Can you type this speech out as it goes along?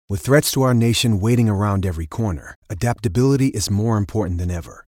With threats to our nation waiting around every corner, adaptability is more important than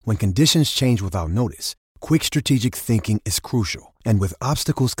ever. When conditions change without notice, quick strategic thinking is crucial. And with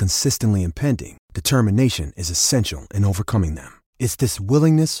obstacles consistently impending, determination is essential in overcoming them. It's this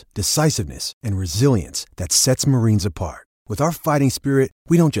willingness, decisiveness, and resilience that sets Marines apart. With our fighting spirit,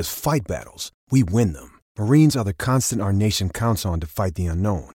 we don't just fight battles, we win them. Marines are the constant our nation counts on to fight the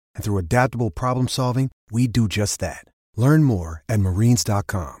unknown. And through adaptable problem solving, we do just that. Learn more at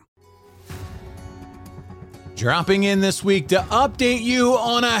marines.com. Dropping in this week to update you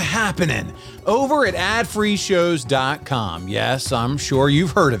on a happening over at adfreeshows.com. Yes, I'm sure you've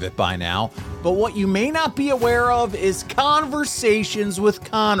heard of it by now, but what you may not be aware of is Conversations with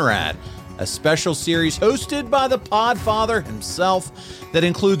Conrad, a special series hosted by the Podfather himself that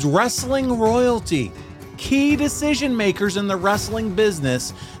includes wrestling royalty, key decision makers in the wrestling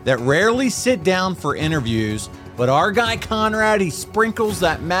business that rarely sit down for interviews. But our guy Conrad, he sprinkles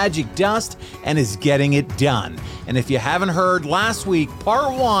that magic dust and is getting it done. And if you haven't heard, last week,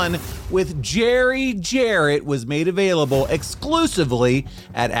 part 1 with Jerry Jarrett was made available exclusively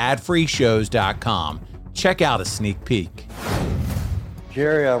at adfreeshows.com. Check out a sneak peek.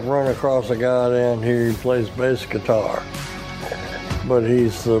 Jerry, I've run across a guy down here who plays bass guitar, but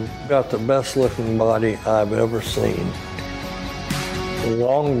he's got the best looking body I've ever seen.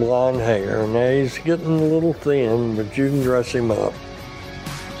 Long blonde hair. Now he's getting a little thin, but you can dress him up.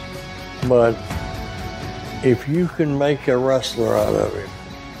 But if you can make a wrestler out of him,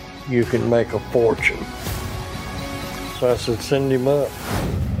 you can make a fortune. So I said, send him up.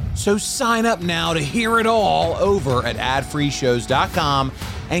 So sign up now to hear it all over at adfreeshows.com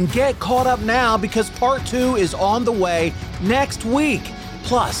and get caught up now because part 2 is on the way next week.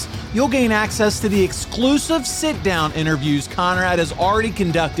 Plus, you'll gain access to the exclusive sit-down interviews Conrad has already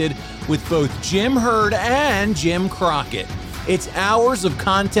conducted with both Jim Herd and Jim Crockett. It's hours of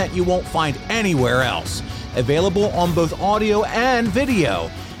content you won't find anywhere else. Available on both audio and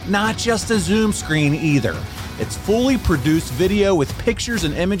video, not just a Zoom screen either. It's fully produced video with pictures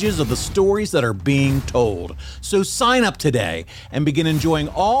and images of the stories that are being told. So sign up today and begin enjoying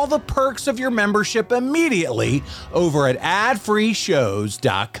all the perks of your membership immediately over at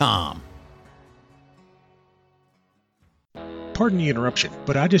adfreeshows.com. Pardon the interruption,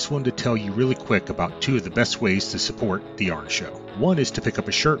 but I just wanted to tell you really quick about 2 of the best ways to support The Orange Show. One is to pick up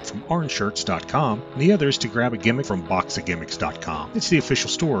a shirt from orangeshirts.com, and the other is to grab a gimmick from boxofgimmicks.com. It's the official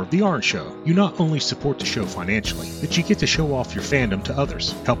store of The Orange Show. You not only support the show financially, but you get to show off your fandom to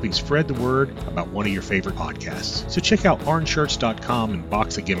others, helping spread the word about one of your favorite podcasts. So check out orangeshirts.com and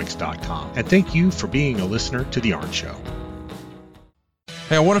boxofgimmicks.com, and thank you for being a listener to The Orange Show.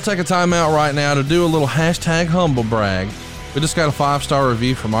 Hey, I want to take a time out right now to do a little hashtag humble brag. We just got a 5-star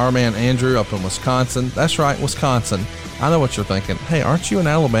review from our man Andrew up in Wisconsin. That's right, Wisconsin. I know what you're thinking. Hey, aren't you in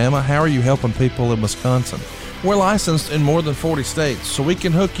Alabama? How are you helping people in Wisconsin? We're licensed in more than 40 states, so we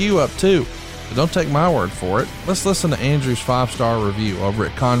can hook you up too. But don't take my word for it. Let's listen to Andrew's 5-star review over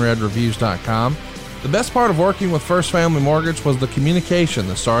at ConradReviews.com. The best part of working with First Family Mortgage was the communication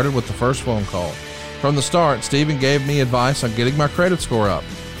that started with the first phone call. From the start, Stephen gave me advice on getting my credit score up.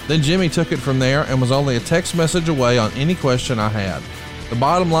 Then Jimmy took it from there and was only a text message away on any question I had. The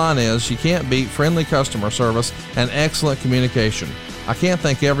bottom line is you can't beat friendly customer service and excellent communication. I can't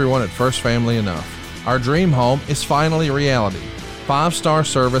thank everyone at First Family enough. Our dream home is finally a reality. 5-star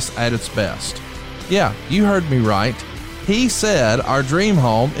service at its best. Yeah, you heard me right. He said our dream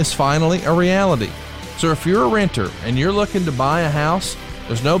home is finally a reality. So if you're a renter and you're looking to buy a house,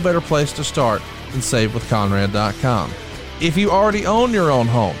 there's no better place to start than SaveWithConrad.com. If you already own your own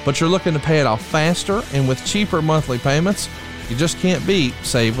home, but you're looking to pay it off faster and with cheaper monthly payments, you just can't beat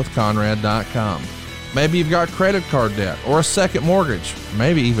SaveWithConrad.com. Maybe you've got credit card debt or a second mortgage.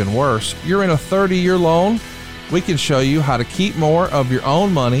 Maybe even worse, you're in a 30-year loan. We can show you how to keep more of your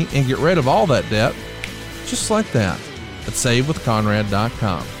own money and get rid of all that debt, just like that, at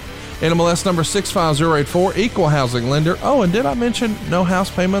SaveWithConrad.com. NMLS number 65084, equal housing lender. Oh, and did I mention no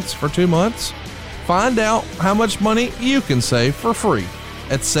house payments for 2 months? Find out how much money you can save for free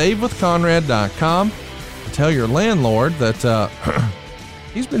at SaveWithConrad.com. And tell your landlord that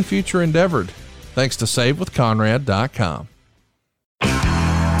he's been future endeavored thanks to SaveWithConrad.com.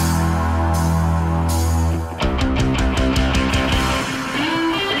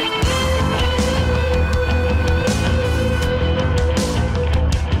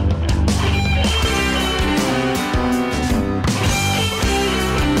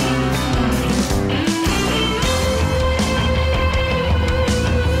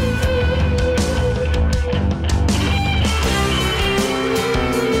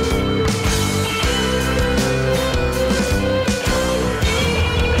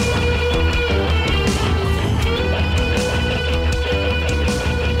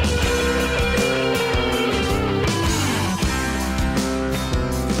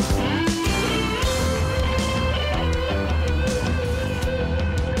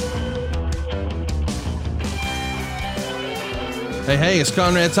 Hey, it's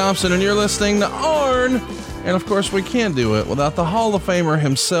Conrad Thompson, and you're listening to Arn. And of course, we can't do it without the Hall of Famer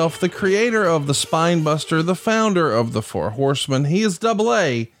himself, the creator of the Spine Buster, the founder of the Four Horsemen. He is Double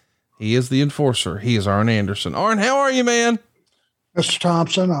A. He is the enforcer. He is Arn Anderson. Arn, how are you, man? Mr.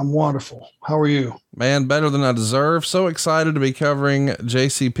 Thompson, I'm wonderful. How are you? Man, better than I deserve. So excited to be covering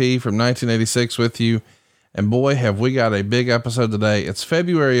JCP from 1986 with you. And boy, have we got a big episode today. It's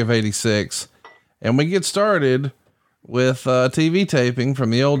February of 86. And we get started with TV taping from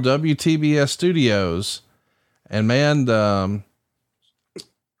the old WTBS studios. And man,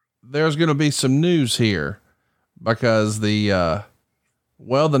 there's going to be some news here because the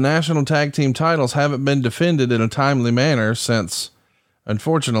national tag team titles haven't been defended in a timely manner since,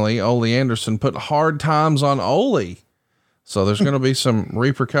 unfortunately, Ole Anderson put hard times on Ole. So there's going to be some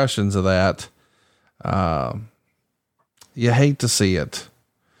repercussions of that. You hate to see it,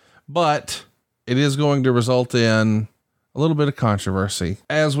 but it is going to result in a little bit of controversy.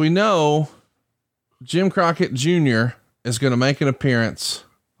 As we know, Jim Crockett Jr. is going to make an appearance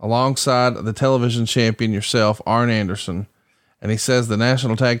alongside the television champion yourself, Arn Anderson. And he says the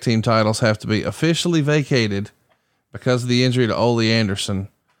national tag team titles have to be officially vacated because of the injury to Ole Anderson.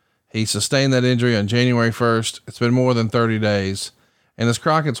 He sustained that injury on January 1st. It's been more than 30 days. And as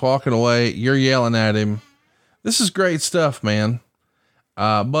Crockett's walking away, you're yelling at him. This is great stuff, man.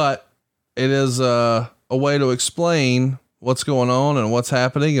 But it is a way to explain what's going on and what's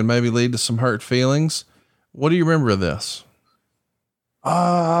happening and maybe lead to some hurt feelings. What do you remember of this?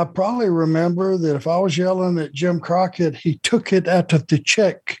 I probably remember that if I was yelling at Jim Crockett, he took it out of the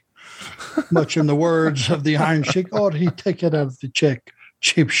check, much in the words of the Iron Sheik. Oh, he take it out of the check.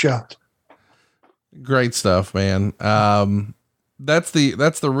 Cheap shot. Great stuff, man. That's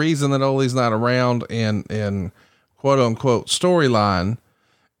the reason that Ole's not around in quote unquote storyline.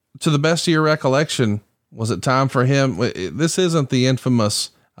 To the best of your recollection, was it time for him? This isn't the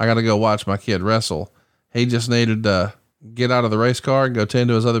infamous, I got to go watch my kid wrestle. He just needed to get out of the race car and go tend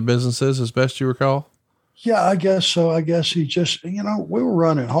to his other businesses, as best you recall. Yeah, I guess so. I guess he just, we were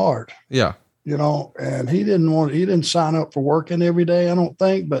running hard. Yeah. And he didn't sign up for working every day, I don't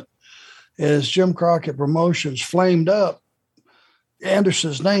think. But as Jim Crockett Promotions flamed up,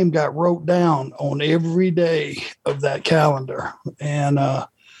 Anderson's name got wrote down on every day of that calendar. And,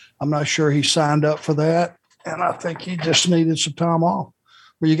 I'm not sure he signed up for that. And I think he just needed some time off.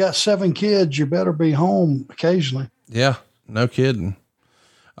 When you got 7 kids, you better be home occasionally. Yeah, no kidding.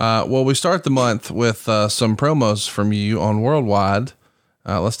 Well, we start the month with some promos from you on Worldwide.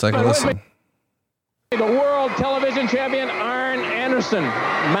 Let's take a listen. The world television champion, Arn Anderson,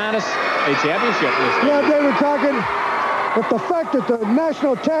 minus a championship. Yeah, David Crockett, if the fact that the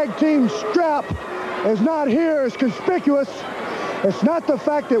national tag team strap is not here is conspicuous, it's not the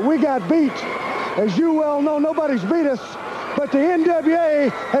fact that we got beat. As you well know, nobody's beat us, but the NWA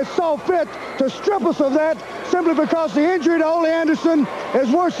has saw fit to strip us of that simply because the injury to Ole Anderson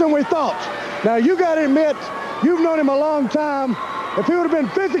is worse than we thought. Now, you got to admit, you've known him a long time. If he would have been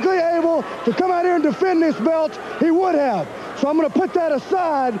physically able to come out here and defend this belt, he would have. So I'm going to put that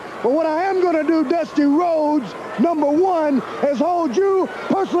aside. But what I am going to do, Dusty Rhodes, number one, is hold you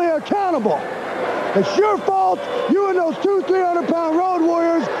personally accountable. It's your fault. You and those 200-300-pound Road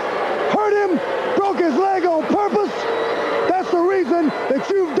Warriors hurt him, broke his leg on purpose. That's the reason that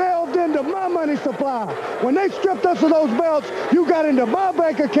you've delved into my money supply. When they stripped us of those belts, you got into my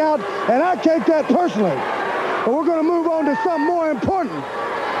bank account, and I take that personally. But we're going to move on to something more important.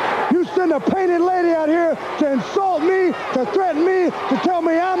 You send a painted lady out here to insult me, to threaten me, to tell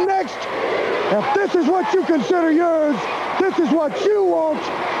me I'm next. If this is what you consider yours, this is what you want.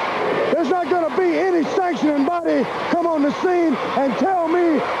 There's not going to be any sanctioning body come on the scene and tell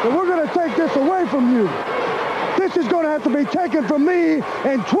me that we're going to take this away from you. This is going to have to be taken from me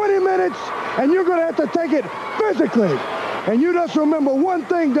in 20 minutes, and you're going to have to take it physically. And you just remember one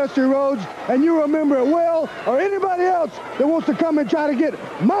thing, Dusty Rhodes, and you remember it well, or anybody else that wants to come and try to get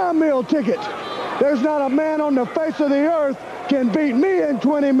my meal ticket. There's not a man on the face of the earth can beat me in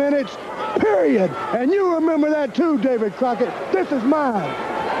 20 minutes, period. And you remember that too, David Crockett. This is mine.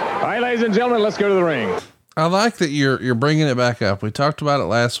 All right, ladies and gentlemen, let's go to the ring. I like that you're bringing it back up. We talked about it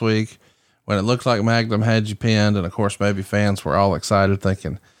last week when it looked like Magnum had you pinned. And of course, maybe fans were all excited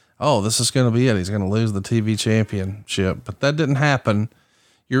thinking, oh, this is going to be it. He's going to lose the TV championship, but that didn't happen.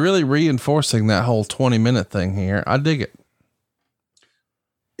 You're really reinforcing that whole 20-minute thing here. I dig it.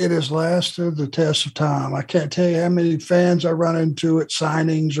 It has lasted the test of time. I can't tell you how many fans I run into at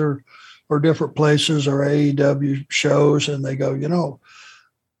signings or different places or AEW shows. And they go,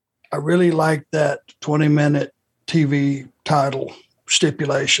 I really like that 20-minute TV title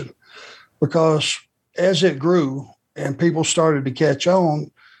stipulation because as it grew, and people started to catch on.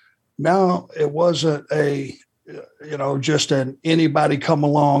 Now it wasn't just an anybody come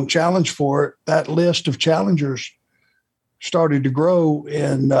along challenge for it. That list of challengers started to grow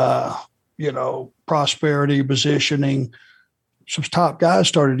in, prosperity, positioning. Some top guys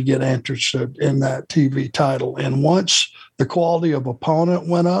started to get interested in that TV title. And once the quality of opponent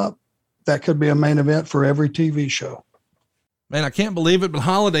went up, that could be a main event for every TV show. Man, I can't believe it, but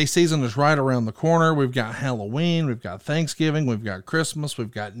holiday season is right around the corner. We've got Halloween, we've got Thanksgiving, we've got Christmas,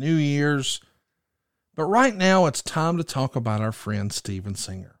 we've got New Year's. But right now it's time to talk about our friend Steven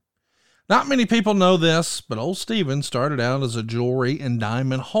Singer. Not many people know this, but old Steven started out as a jewelry and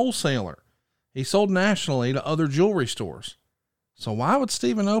diamond wholesaler. He sold nationally to other jewelry stores. So why would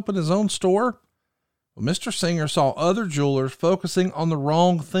Steven open his own store? Well, Mr. Singer saw other jewelers focusing on the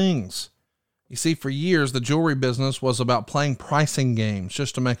wrong things. You see, for years, the jewelry business was about playing pricing games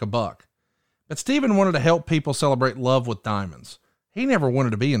just to make a buck. But Steven wanted to help people celebrate love with diamonds. He never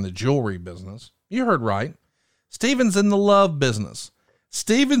wanted to be in the jewelry business. You heard right. Steven's in the love business.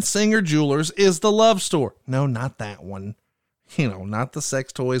 Steven Singer Jewelers is the love store. No, not that one. Not the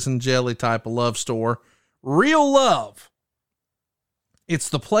sex toys and jelly type of love store. Real love. It's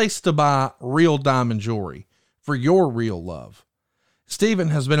the place to buy real diamond jewelry for your real love. Steven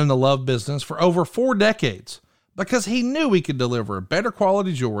has been in the love business for over 4 decades because he knew he could deliver better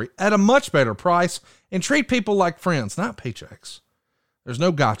quality jewelry at a much better price and treat people like friends, not paychecks. There's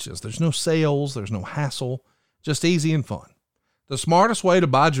no gotchas. There's no sales. There's no hassle. Just easy and fun. The smartest way to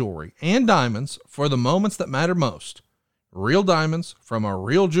buy jewelry and diamonds for the moments that matter most. Real diamonds from a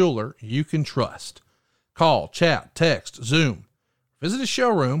real jeweler you can trust. Call, chat, text, Zoom. Visit his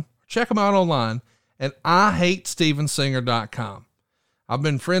showroom, check him out online at IHateStevenSinger.com. I've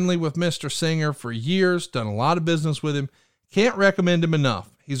been friendly with Mr. Singer for years, done a lot of business with him. Can't recommend him enough.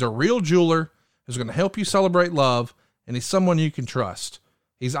 He's a real jeweler who's going to help you celebrate love, and he's someone you can trust.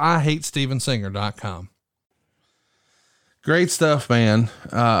 He's IHateStevenSinger.com. Great stuff, man.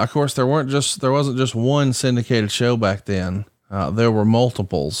 Of course, there wasn't just one syndicated show back then. There were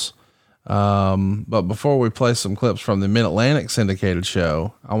multiples. But before we play some clips from the Mid-Atlantic syndicated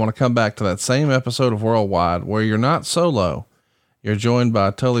show, I want to come back to that same episode of Worldwide where you're not solo. You're joined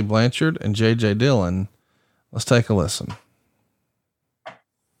by Tully Blanchard and JJ Dillon. Let's take a listen.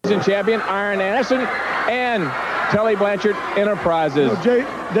 Champion Arn Anderson and Tully Blanchard Enterprises.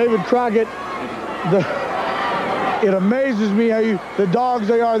 David Crockett, it amazes me how the dogs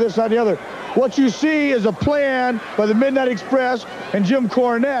they are, this, that, and the other. What you see is a plan by the Midnight Express and Jim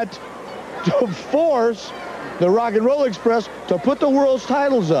Cornette to force the Rock and Roll Express to put the world's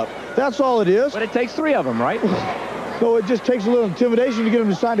titles up. That's all it is. But it takes 3 of them, right? So it just takes a little intimidation to get them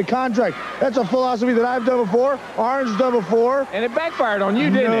to sign a contract. That's a philosophy that I've done before, Arn's done before. And it backfired on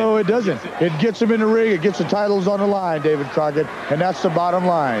you, didn't it? No, it doesn't. It gets them in the ring. It gets the titles on the line, David Crockett, and that's the bottom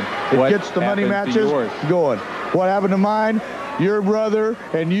line. It gets the money matches going. What happened to mine? Your brother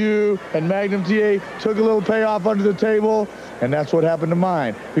and you and Magnum TA took a little payoff under the table, and that's what happened to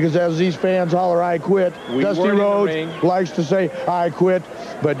mine. Because as these fans holler, I quit, Dusty Rhodes likes to say, I quit,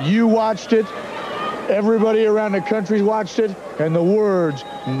 but you watched it. Everybody around the country watched it, and the words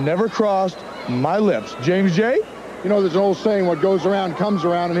never crossed my lips. James J.? There's an old saying, what goes around comes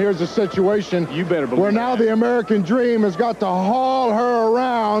around, and here's a situation where now the American dream has got to haul her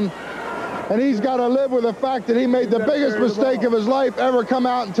around, and he's got to live with the fact that he made the biggest mistake of his life ever come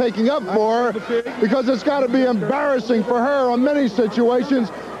out and taking up for her, because it's got to be embarrassing for her on many situations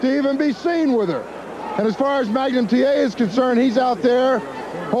to even be seen with her. And as far as Magnum TA is concerned, he's out there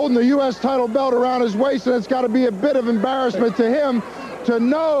holding the U.S. title belt around his waist, and it's got to be a bit of embarrassment to him to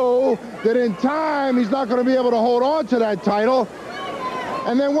know that in time he's not going to be able to hold on to that title.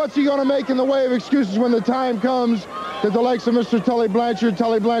 And then what's he going to make in the way of excuses when the time comes that the likes of Mr. Tully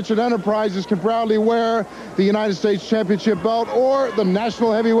Blanchard Enterprises can proudly wear the United States Championship belt or the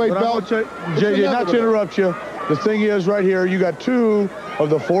National Heavyweight belt? JJ, not to interrupt you, the thing is right here, you got 2 of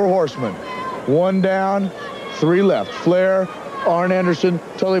the 4 horsemen. 1 down, 3 left. Flair, Arn Anderson,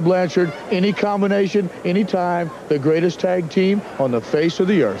 Tully Blanchard, any combination, anytime, the greatest tag team on the face of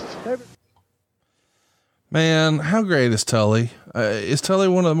the earth. Man, how great is Tully? Is Tully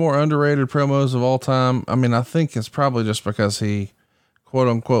one of the more underrated promos of all time? I mean, I think it's probably just because he, quote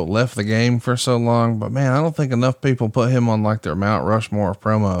unquote, left the game for so long, but man, I don't think enough people put him on like their Mount Rushmore of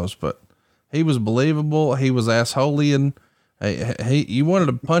promos, but he was believable. He was assholeian. You wanted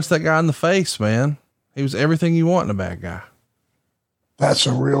to punch that guy in the face, man. He was everything you want in a bad guy. That's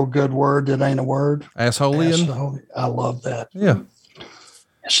a real good word that ain't a word. Assholeian. I love that. Yeah.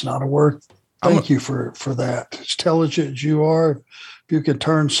 It's not a word. Thank you for that. As intelligent as you are, if you could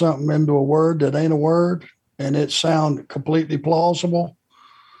turn something into a word that ain't a word, and it sounded completely plausible,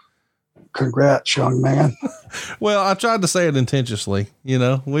 congrats, young man. Well, I tried to say it intentionally. You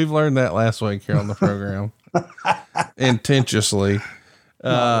know, we've learned that last week here on the program. Intentionally.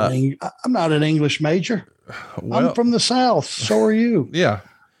 I'm not an English major. Well, I'm from the South. So are you. Yeah.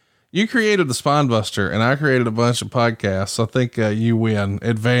 You created the Spine Buster, and I created a bunch of podcasts. I think you win.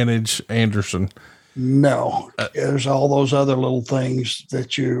 Advantage Anderson. No, there's all those other little things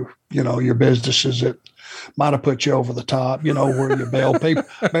that your businesses that might have put you over the top, where you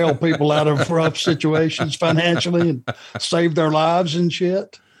bail people out of rough situations financially and save their lives and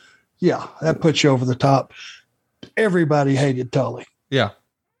shit. Yeah, that puts you over the top. Everybody hated Tully. Yeah.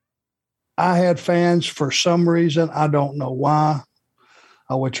 I had fans for some reason. I don't know why.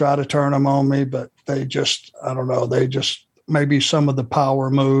 I would try to turn them on me, but I don't know. Maybe some of the power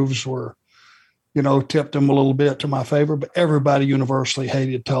moves were, tipped him a little bit to my favor, but everybody universally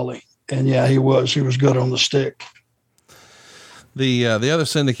hated Tully. And yeah, he was good on the stick. The other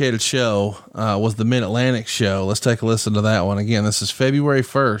syndicated show was the Mid-Atlantic show. Let's take a listen to that one. Again, this is February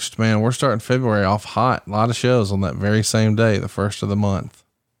 1st. Man, we're starting February off hot. A lot of shows on that very same day, the first of the month.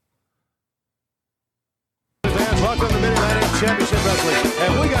 Welcome to Mid-Atlantic Championship Wrestling.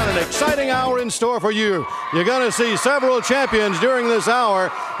 And we got an exciting hour in store for you. You're going to see several champions during this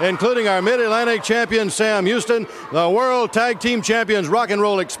hour, including our Mid-Atlantic champion, Sam Houston, the World Tag Team Champions, Rock and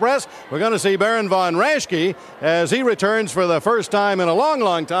Roll Express. We're going to see Baron von Raschke as he returns for the first time in a long,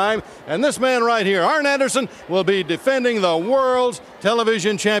 long time. And this man right here, Arn Anderson, will be defending the World's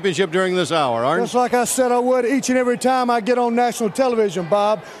Television Championship during this hour. Arn? Just like I said I would each and every time I get on national television,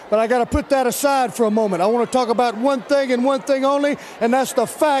 Bob. But I got to put that aside for a moment. I want to talk about one thing and one thing only, and that's the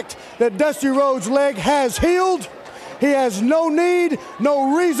fact that Dusty Rhodes' leg has healed. He has no need,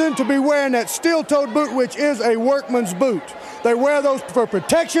 no reason to be wearing that steel-toed boot, which is a workman's boot. They wear those for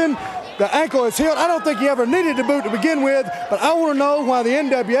protection. The ankle is healed. I don't think he ever needed the boot to begin with, but I want to know why the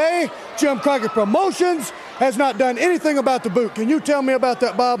NWA, Jim Crockett Promotions, has not done anything about the boot. Can you tell me about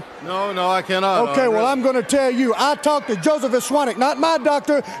that, Bob? No, I cannot. Okay, well, I'm going to tell you. I talked to Joseph Iswanik, not my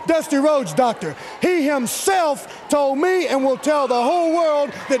doctor, Dusty Rhodes' doctor. He himself told me and will tell the whole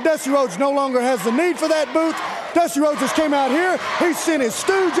world that Dusty Rhodes no longer has the need for that boot. Dusty Rhodes just came out here. He sent his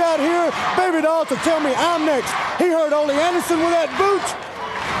stooge out here, Baby Doll, to tell me I'm next. He heard Ole Anderson with that boot.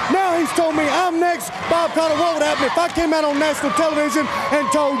 Now he's told me I'm next. Bob Connor, what would happen if I came out on national television and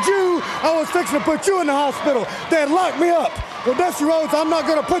told you I was fixing to put you in the hospital? They'd lock me up. Well, Dusty Rhodes, I'm not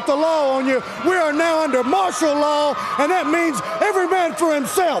going to put the law on you. We are now under martial law, and that means every man for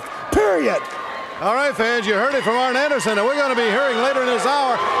himself, period. All right, fans, you heard it from Arn Anderson, and we're going to be hearing later in this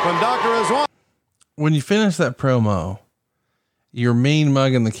hour from Dr. Iswanik. When you finish that promo, you're mean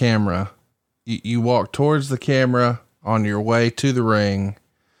mugging the camera. You walk towards the camera on your way to the ring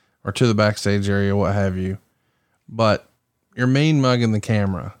or to the backstage area, what have you, but you're mean mugging the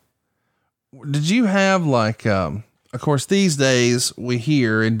camera. Did you have of course, these days we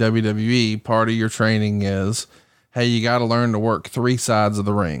hear in WWE, part of your training is, hey, you got to learn to work three sides of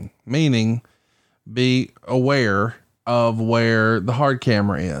the ring, meaning be aware of where the hard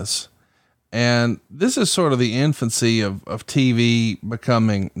camera is. And this is sort of the infancy of TV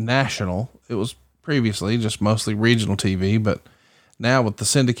becoming national. It was previously just mostly regional TV, but now with the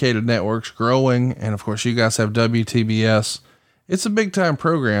syndicated networks growing, and of course you guys have WTBS, it's a big time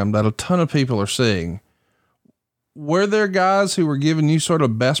program that a ton of people are seeing. Were there guys who were giving you sort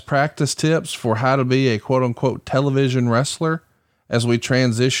of best practice tips for how to be a quote unquote television wrestler as we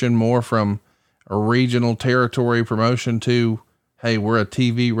transition more from a regional territory promotion to, hey, we're a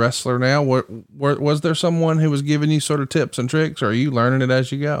TV wrestler now? Was there someone who was giving you sort of tips and tricks, or are you learning it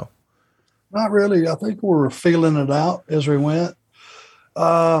as you go? Not really. I think we were feeling it out as we went.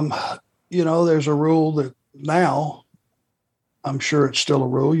 There's a rule that now, I'm sure it's still a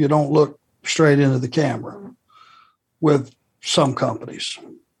rule, you don't look straight into the camera with some companies.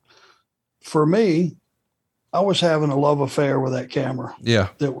 For me, I was having a love affair with that camera. Yeah.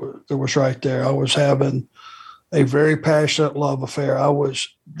 That was right there. I was having a very passionate love affair.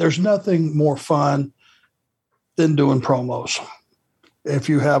 There's nothing more fun than doing promos. If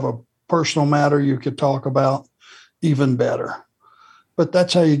you have a personal matter you could talk about, even better. But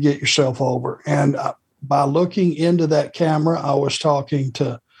that's how you get yourself over. And by looking into that camera, I was talking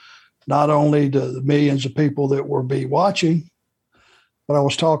to not only to the millions of people that were watching, but I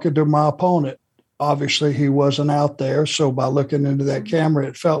was talking to my opponent. Obviously, he wasn't out there. So by looking into that camera,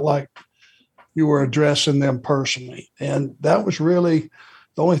 it felt like you were addressing them personally. And that was really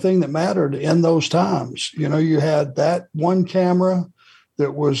the only thing that mattered in those times. You had that one camera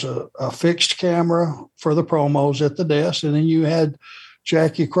that was a fixed camera for the promos at the desk. And then you had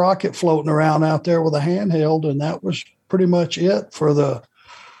Jackie Crockett floating around out there with a handheld, and that was pretty much it for the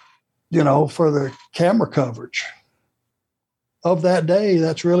camera coverage of that day.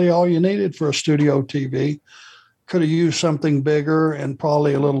 That's really all you needed for a studio TV. Could have used something bigger and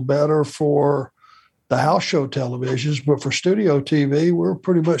probably a little better for the house show televisions, but for studio TV, we're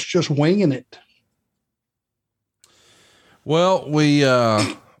pretty much just winging it. Well,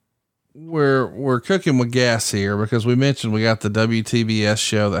 we're cooking with gas here because we mentioned we got the WTBS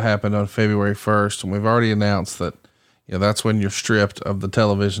show that happened on February 1st, and we've already announced that, that's when you're stripped of the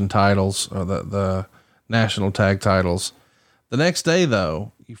television titles or the national tag titles. The next day,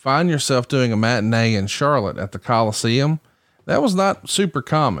 though, you find yourself doing a matinee in Charlotte at the Coliseum. That was not super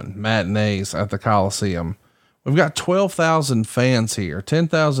common, matinees at the Coliseum. We've got 12,000 fans here.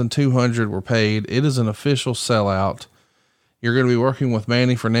 10,200 were paid. It is an official sellout. You're going to be working with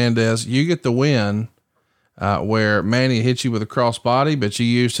Manny Fernandez. You get the win, where Manny hit you with a crossbody, but you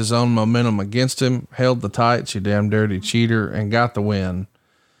used his own momentum against him, held the tights, you damn dirty cheater, and got the win.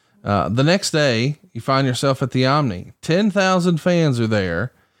 The next day, you find yourself at the Omni. 10,000 fans are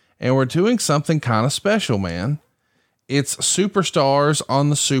there, and we're doing something kind of special, man. It's Superstars on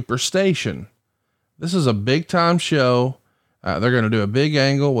the Superstation. This is a big time show. They're going to do a big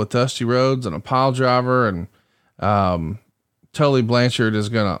angle with Dusty Rhodes and a pile driver, and Tully Blanchard is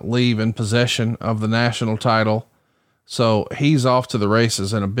going to leave in possession of the national title. So he's off to the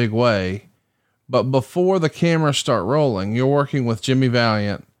races in a big way. But before the cameras start rolling, you're working with Jimmy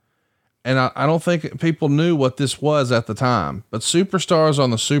Valiant. And I don't think people knew what this was at the time, but Superstars on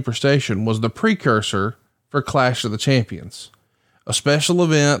the Superstation was the precursor for Clash of the Champions, a special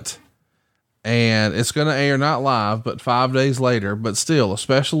event. And it's going to air not live, but 5 days later, but still a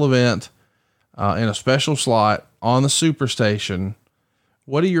special event, in a special slot on the Superstation.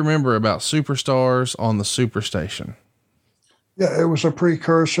 What do you remember about Superstars on the Superstation? Yeah, it was a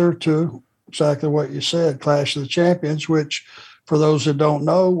precursor to exactly what you said, Clash of the Champions, which, for those that don't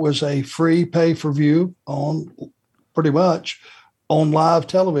know, was a free pay-per-view on pretty much on live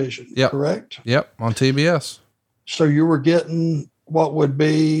television. Yep. Correct? Yep. On TBS. So you were getting what would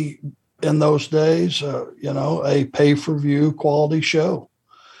be in those days, a pay-per-view quality show.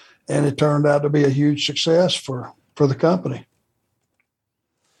 And it turned out to be a huge success for the company.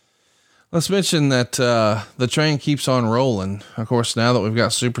 Let's mention that the train keeps on rolling. Of course, now that we've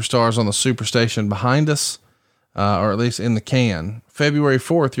got Superstars on the Superstation behind us, or at least in the can, February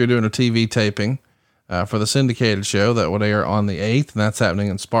 4th, you're doing a TV taping for the syndicated show that would air on the 8th. And that's happening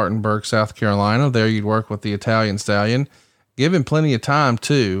in Spartanburg, South Carolina. There you'd work with the Italian Stallion, give him plenty of time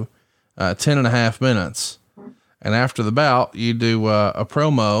too, 10.5 minutes. And after the bout, you do a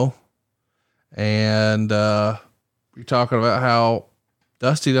promo, and you're talking about how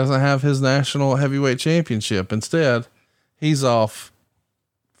Dusty doesn't have his national heavyweight championship. Instead, he's off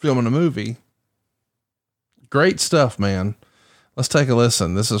filming a movie. Great stuff, man. Let's take a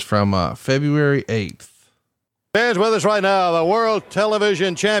listen. This is from February 8th. Fans with us right now, the world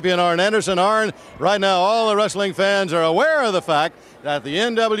television champion, Arn Anderson. Arn, right now all the wrestling fans are aware of the fact that the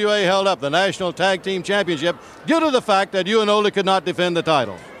NWA held up the National Tag Team Championship due to the fact that you and Ole could not defend the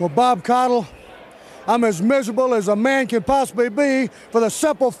title. Well, Bob Caudle, I'm as miserable as a man can possibly be for the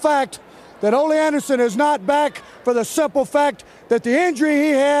simple fact that Ole Anderson is not back, for the simple fact that the injury he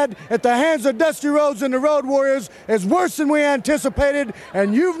had at the hands of Dusty Rhodes and the Road Warriors is worse than we anticipated,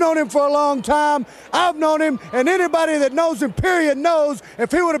 and you've known him for a long time. I've known him, and anybody that knows him, period, knows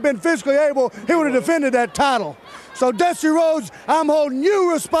if he would have been physically able, he would have defended that title. So Dusty Rhodes, I'm holding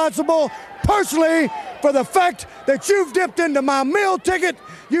you responsible personally for the fact that you've dipped into my meal ticket,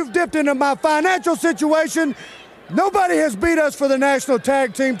 you've dipped into my financial situation. Nobody has beat us for the national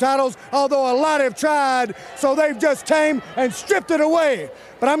tag team titles, although a lot have tried, so they've just tamed and stripped it away.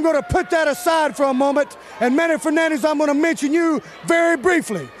 But I'm going to put that aside for a moment, and Manny Fernandez, I'm going to mention you very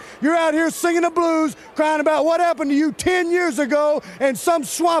briefly. You're out here singing the blues, crying about what happened to you 10 years ago in some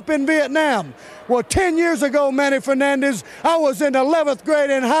swamp in Vietnam. Well, 10 years ago, Manny Fernandez, I was in 11th grade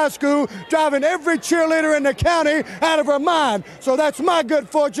in high school, driving every cheerleader in the county out of her mind. So that's my good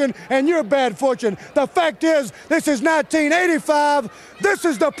fortune and your bad fortune. The fact is, this is 1985. This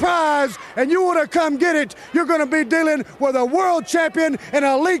is the prize, and you want to come get it. You're going to be dealing with a world champion in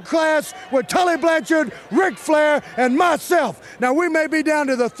elite class with Tully Blanchard, Ric Flair, and myself. Now, we may be down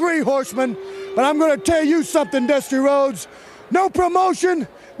to the three horsemen, but I'm going to tell you something, Dusty Rhodes. No promotion,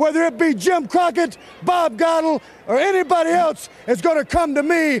 whether it be Jim Crockett, Bob Caudle, or anybody else, is going to come to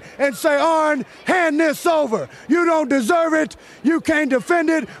me and say, Arn, hand this over. You don't deserve it, you can't defend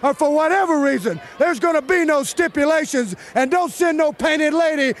it, or for whatever reason, there's going to be no stipulations, and don't send no painted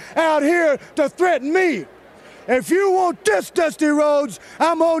lady out here to threaten me. If you want this, Dusty Rhodes,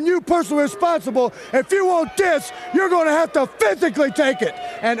 I'm holding you personally responsible. If you want this, you're going to have to physically take it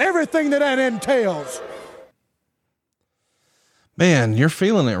and everything that entails. Man, you're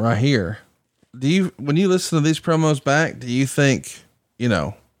feeling it right here. When you listen to these promos back, do you think,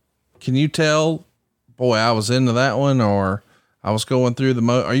 can you tell, boy, I was into that one, or I was going through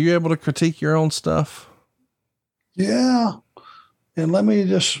are you able to critique your own stuff? Yeah. And let me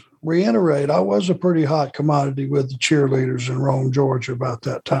just reiterate, I was a pretty hot commodity with the cheerleaders in Rome, Georgia about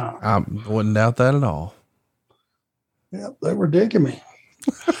that time. I wouldn't doubt that at all. Yeah, they were digging me.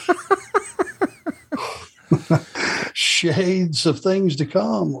 Shades of things to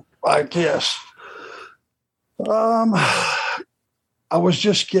come, I guess. I was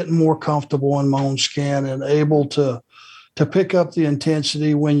just getting more comfortable in my own skin and able to pick up the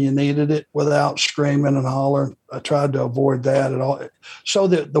intensity when you needed it without screaming and hollering. I tried to avoid that at all. So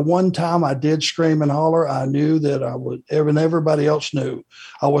that the one time I did scream and holler, I knew that I would, and everybody else knew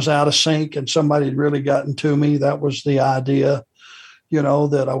I was out of sync and somebody had really gotten to me. That was the idea,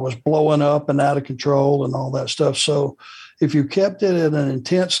 that I was blowing up and out of control and all that stuff. So if you kept it at an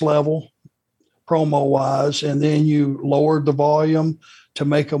intense level, promo wise, and then you lowered the volume to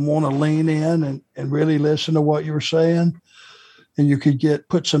make them want to lean in and really listen to what you were saying, and you could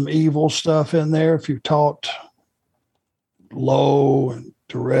put some evil stuff in there if you talked low and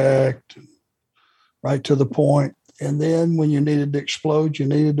direct and right to the point. And then when you needed to explode, you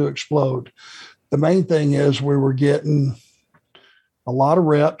needed to explode. The main thing is we were getting a lot of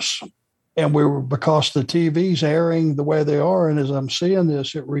reps, and because the TV's airing the way they are, and as I'm seeing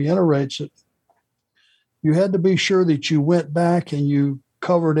this, it reiterates it. You had to be sure that you went back and you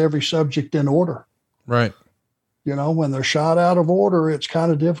covered every subject in order. Right. When they're shot out of order, it's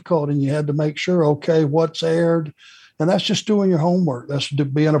kind of difficult, and you had to make sure, okay, what's aired. And that's just doing your homework. That's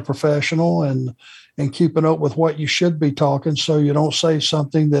being a professional and keeping up with what you should be talking, so you don't say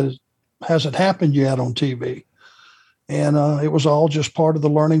something that hasn't happened yet on TV. And it was all just part of the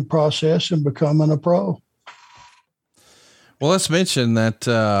learning process and becoming a pro. Well, let's mention that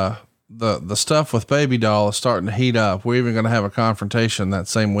the stuff with Baby Doll is starting to heat up. We're even going to have a confrontation that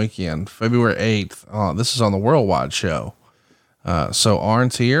same weekend, February 8th. This is on the Worldwide show. So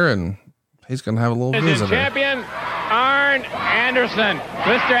Arn's here and he's going to have a little visitor. Champion Arn Anderson.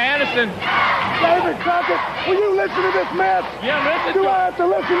 Mr. Anderson. David Crockett, will you listen to this mess? Yeah, listen Do to I have to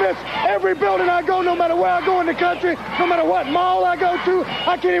listen to this? Every building I go, no matter where I go in the country, no matter what mall I go to,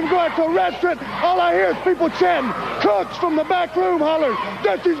 I can't even go out to a restaurant. All I hear is people chanting. Cooks from the back room hollering,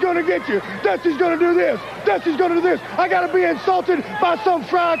 Dusty's going to get you. Dusty's going to do this. Dusty's going to do this. I got to be insulted by some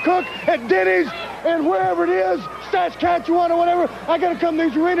fry cook at Denny's and wherever it is, Saskatchewan or whatever. I got to come to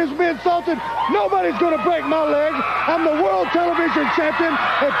these arenas and be insulted. Nobody's going to break my leg. I'm the world television champion.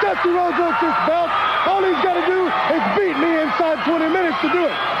 If Dusty Rhodes wants this belt, all he's got to do is beat me inside 20 minutes to do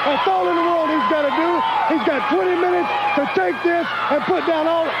it. That's all in the world he's got to do. He's got 20 minutes to take this and put down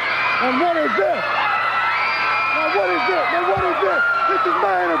all. And what is this? Now what is this? Now what is this? This is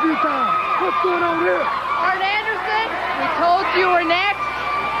my interview time. What's going on here? Arn Anderson, we told you were next.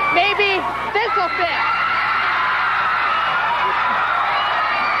 Maybe this'll fit.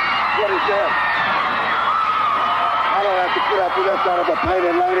 What is that? I don't have to put up with that son of a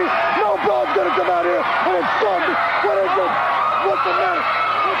painted lady. No broad's gonna come out here and insult me. What is it? What's the matter?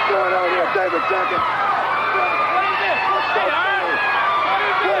 What's going on here? David Crockett. What is this? Hey, Arn.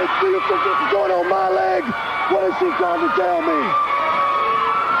 What do you think this is going on my leg? What is she trying to tell me?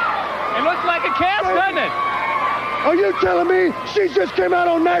 It looks like a calf, doesn't it? Are you telling me she just came out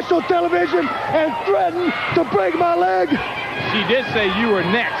on national television and threatened to break my leg? She did say you were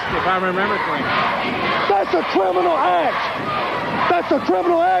next, if I remember correctly. That's a criminal act. That's a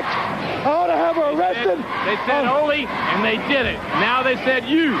criminal act. I ought to have her arrested. They said Ole, and they did it. Now they said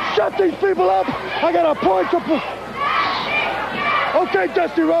you. Shut these people up. I got a point to... Okay,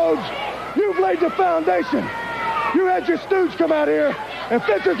 Dusty Rhodes, you've laid the foundation. You had your stooge come out here. If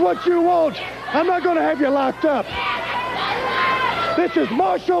this is what you want, I'm not going to have you locked up. This is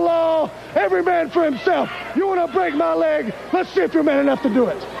martial law. Every man for himself. You want to break my leg? Let's see if you're man enough to do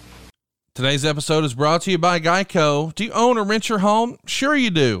it. Today's episode is brought to you by Geico. Do you own or rent your home? Sure you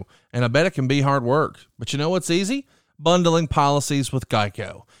do. And I bet it can be hard work. But you know what's easy? Bundling policies with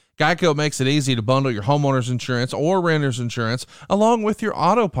Geico. Geico makes it easy to bundle your homeowner's insurance or renter's insurance along with your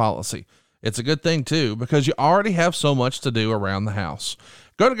auto policy. It's a good thing too, because you already have so much to do around the house.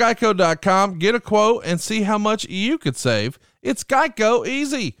 Go to geico.com, get a quote, and see how much you could save. It's Geico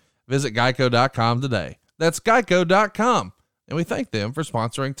easy. Visit geico.com today. That's geico.com. And we thank them for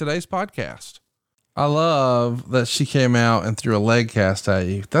sponsoring today's podcast. I love that she came out and threw a leg cast at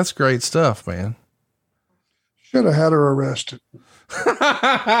you. That's great stuff, man. Should have had her arrested.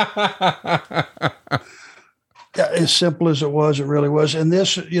 Yeah, as simple as it was, it really was. And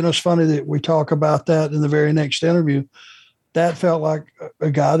this, it's funny that we talk about that in the very next interview. That felt like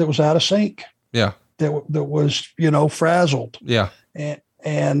a guy that was out of sync. Yeah. That was, frazzled. Yeah. And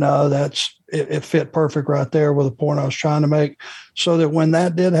it fit perfect right there with the point I was trying to make. So that when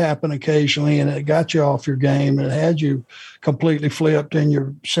that did happen occasionally and it got you off your game and it had you completely flipped and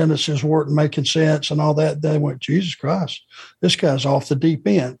your sentences weren't making sense and all that, they went, Jesus Christ, this guy's off the deep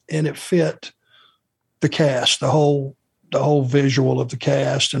end. And it fit the cast, the whole visual of the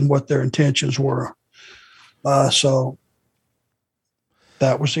cast and what their intentions were. So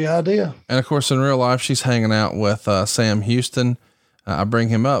that was the idea. And of course, in real life, she's hanging out with Sam Houston. I bring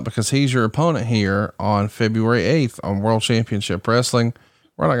him up because he's your opponent here on February 8th on World Championship Wrestling.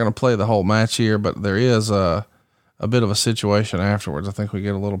 We're not going to play the whole match here, but there is a bit of a situation afterwards. I think we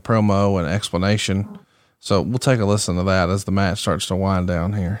get a little promo and explanation. So we'll take a listen to that as the match starts to wind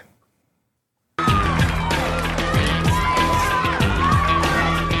down here. Arn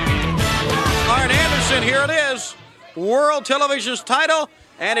Anderson, here it is. World Television's title,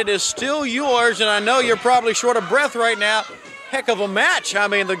 and it is still yours. And I know you're probably short of breath right now. Heck of a match. I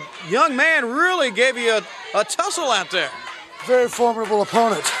mean, the young man really gave you a tussle out there. Very formidable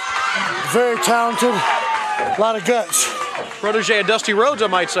opponent. Very talented. A lot of guts. Protege of Dusty Rhodes, I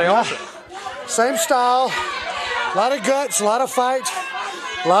might say, also. Same style. A lot of guts, a lot of fight,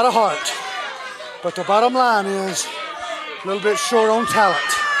 a lot of heart. But the bottom line is a little bit short on talent.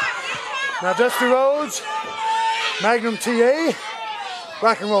 Now, Dusty Rhodes, Magnum TA,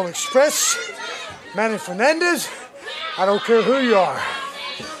 Rock and Roll Express, Manny Fernandez, I don't care who you are.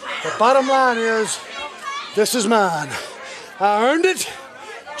 The bottom line is, this is mine. I earned it.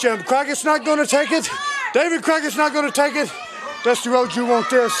 Jim Crockett's not going to take it. David Crockett's not going to take it. Dusty Rhodes, you want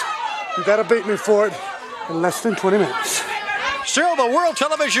this. You got to beat me for it in less than 20 minutes. Still the World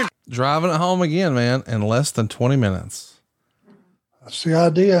Television. Driving it home again, man, in less than 20 minutes. That's the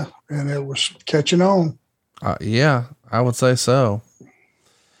idea. And it was catching on. Yeah, I would say so.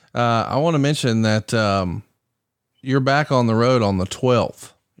 I want to mention that, you're back on the road on the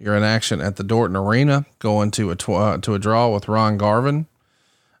 12th. You're in action at the Dorton Arena, going to a draw with Ron Garvin.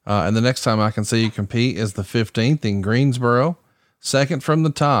 And the next time I can see you compete is the 15th in Greensboro. Second from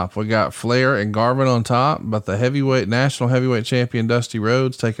the top, we got Flair and Garvin on top, but the national heavyweight champion Dusty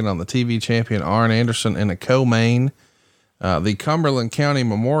Rhodes taking on the TV champion Arn Anderson in a co-main. The Cumberland County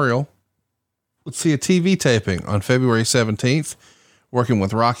Memorial. Let's see a TV taping on February 17th, working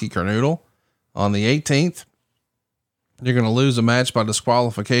with Rocky Carnoodle. On the 18th, you're going to lose a match by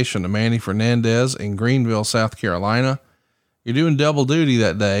disqualification to Manny Fernandez in Greenville, South Carolina. You're doing double duty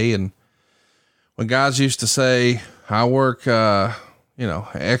that day. And when guys used to say, I work,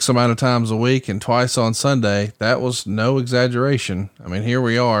 X amount of times a week and twice on Sunday, that was no exaggeration. I mean, here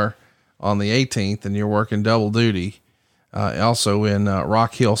we are on the 18th and you're working double duty, also in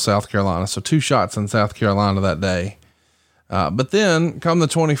Rock Hill, South Carolina. So 2 shots in South Carolina that day. But then come the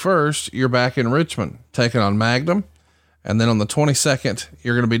 21st, you're back in Richmond taking on Magnum. And then on the 22nd,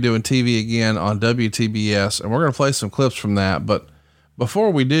 you're going to be doing TV again on WTBS, and we're going to play some clips from that. But before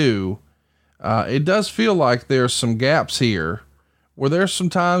we do, it does feel like there's some gaps here. Were there some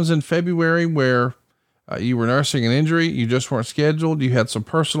times in February where you were nursing an injury, you just weren't scheduled, you had some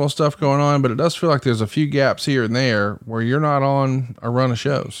personal stuff going on, but it does feel like there's a few gaps here and there where you're not on a run of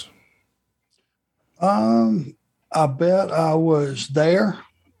shows? I bet I was there.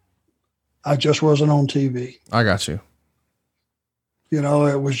 I just wasn't on TV. I got you.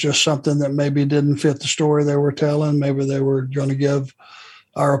 It was just something that maybe didn't fit the story they were telling. Maybe they were going to give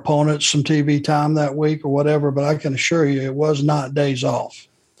our opponents some TV time that week or whatever, but I can assure you it was not days off.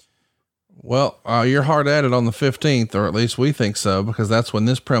 Well, you're hard at it on the 15th, or at least we think so, because that's when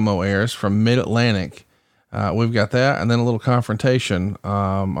this promo airs from Mid-Atlantic. We've got that, and then a little confrontation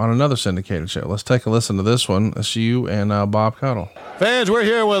on another syndicated show. Let's take a listen to this one. It's you and Bob Cottle. Fans, we're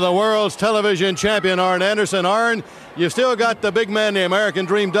here with the world's television champion, Arn Anderson. Arn, you've still got the big man, the American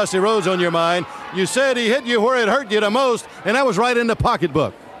Dream, Dusty Rhodes, on your mind. You said he hit you where it hurt you the most, and that was right in the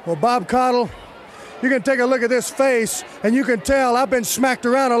pocketbook. Well, Bob Cottle, you can take a look at this face, and you can tell I've been smacked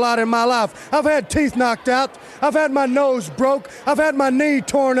around a lot in my life. I've had teeth knocked out. I've had my nose broke. I've had my knee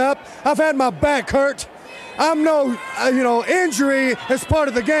torn up. I've had my back hurt. I'm no, injury is part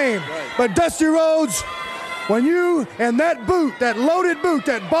of the game. Right. But Dusty Rhodes, when you and that boot, that loaded boot,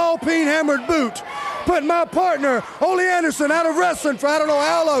 that ball-peen hammered boot, put my partner, Ole Anderson, out of wrestling for I don't know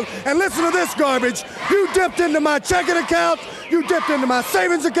how long, and listen to this garbage. You dipped into my checking account You dipped into my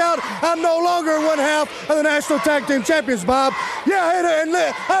savings account. I'm no longer one half of the National Tag Team Champions, Bob. Yeah, and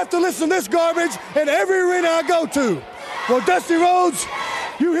I have to listen to this garbage in every arena I go to. Well, Dusty Rhodes,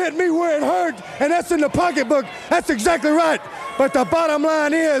 you hit me where it hurt, and that's in the pocketbook. That's exactly right. But the bottom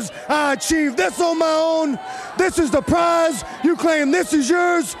line is I achieved this on my own. This is the prize. You claim this is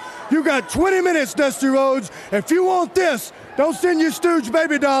yours. You got 20 minutes, Dusty Rhodes. If you want this, don't send your stooge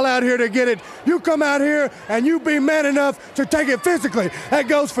baby doll out here to get it. You come out here and you be man enough to take it physically. That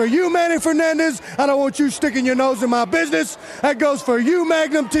goes for you, Manny Fernandez. I don't want you sticking your nose in my business. That goes for you,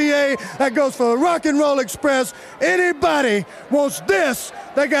 Magnum TA. That goes for the Rock and Roll Express. Anybody wants this,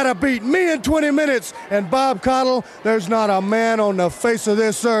 they got to beat me in 20 minutes. And Bob Caudle, there's not a man on the face of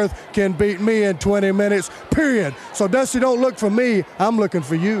this earth can beat me in 20 minutes, period. So, Dusty, don't look for me. I'm looking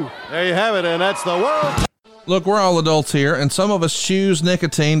for you. There you have it, and that's the world. Look, we're all adults here, and some of us choose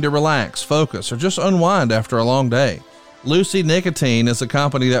nicotine to relax, focus, or just unwind after a long day. Lucy Nicotine is a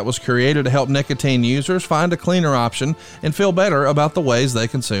company that was created to help nicotine users find a cleaner option and feel better about the ways they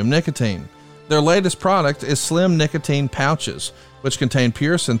consume nicotine. Their latest product is Slim Nicotine Pouches, which contain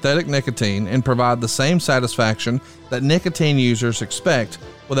pure synthetic nicotine and provide the same satisfaction that nicotine users expect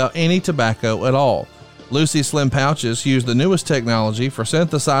without any tobacco at all. Lucy Slim Pouches use the newest technology for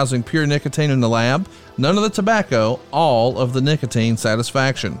synthesizing pure nicotine in the lab, none of the tobacco, all of the nicotine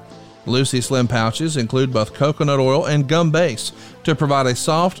satisfaction. Lucy Slim Pouches include both coconut oil and gum base to provide a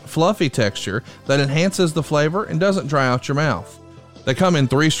soft, fluffy texture that enhances the flavor and doesn't dry out your mouth. They come in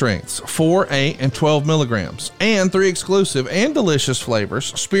 3 strengths, 4, 8, and 12 milligrams, and 3 exclusive and delicious flavors,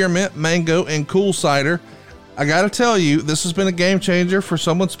 spearmint, mango, and cool cider. I gotta tell you, this has been a game changer for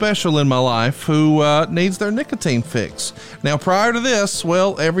someone special in my life who needs their nicotine fix. Now, prior to this,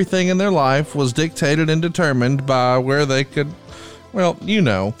 well, everything in their life was dictated and determined by where they could, well, you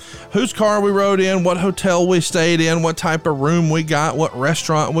know, whose car we rode in, what hotel we stayed in, what type of room we got, what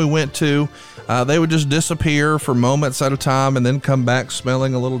restaurant we went to. They would just disappear for moments at a time and then come back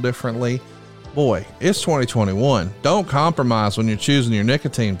smelling a little differently. Boy, it's 2021. Don't compromise when you're choosing your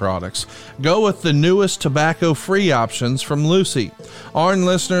nicotine products. Go with the newest tobacco-free options from Lucy. ARN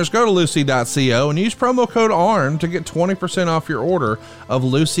listeners, go to lucy.co and use promo code ARN to get 20% off your order of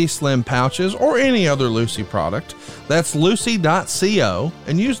Lucy Slim Pouches or any other Lucy product. That's lucy.co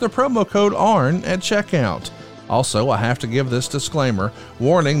and use the promo code ARN at checkout. Also, I have to give this disclaimer.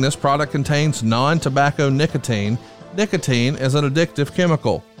 Warning, this product contains non-tobacco nicotine. Nicotine is an addictive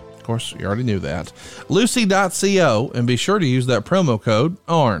chemical. Of course, you already knew that. Lucy.co, and be sure to use that promo code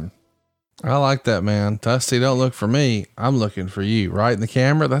ARN. I like that, man. Dusty, don't look for me. I'm looking for you. Right in the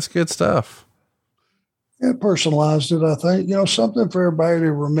camera? That's good stuff. Yeah, personalized it, I think. You know, something for everybody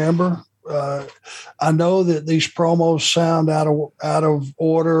to remember. I know that these promos sound out of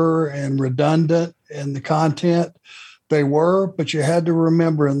order and redundant in the content. They were, but you had to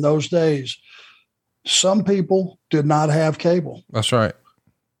remember in those days, some people did not have cable. That's right.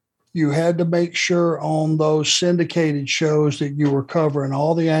 You had to make sure on those syndicated shows that you were covering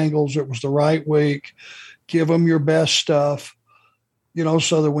all the angles. It was the right week. Give them your best stuff, you know,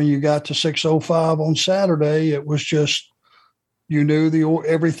 so that when you got to 6:05 on Saturday, it was just, you knew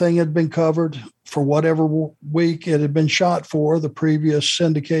everything had been covered for whatever week it had been shot for, the previous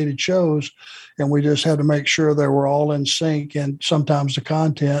syndicated shows. And we just had to make sure they were all in sync. And sometimes the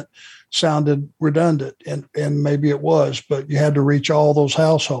content sounded redundant, and maybe it was, but you had to reach all those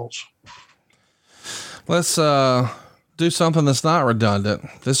households. Let's do something that's not redundant.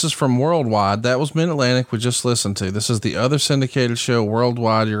 This is from Worldwide. That was Mid-Atlantic we just listened to. This is the other syndicated show,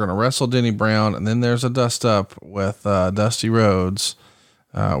 Worldwide. You're going to wrestle Denny Brown, and then there's a dust up with Dusty Rhodes.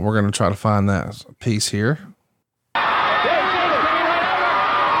 We're going to try to find that piece here.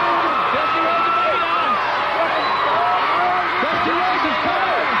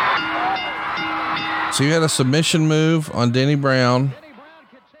 So you had a submission move on Denny Brown.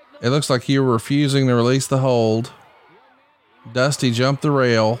 It looks like you were refusing to release the hold. Dusty jumped the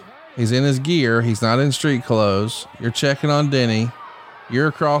rail. He's in his gear. He's not in street clothes. You're checking on Denny. You're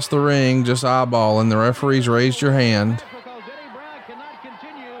across the ring just eyeballing. The referee's raised your hand.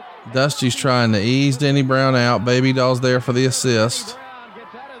 Dusty's trying to ease Denny Brown out. Baby Doll's there for the assist.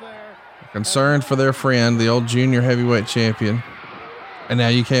 Concerned for their friend, the old junior heavyweight champion. And now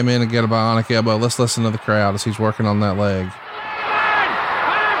you came in and get a bionic elbow. Let's listen to the crowd as he's working on that leg.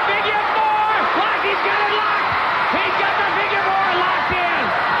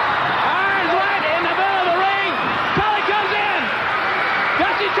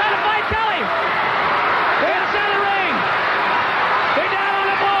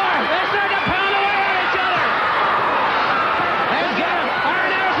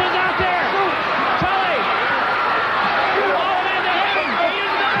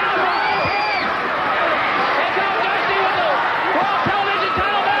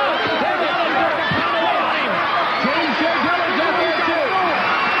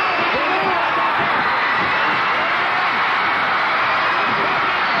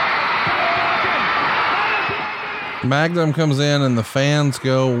 Magnum comes in and the fans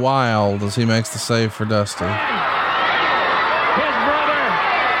go wild as he makes the save for Dusty. His brother,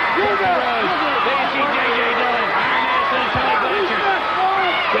 Dusty Rhodes. There you see J.J. Dillon, Arn Anderson, Tony Blanchard.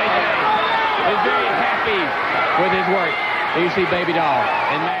 J.J. is very happy with his work. There you see Baby Doll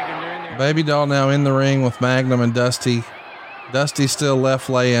and Magnum. They're in there. Baby Doll now in the ring with Magnum and Dusty. Dusty's still left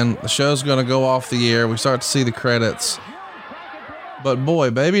laying. The show's going to go off the air. We start to see the credits. But boy,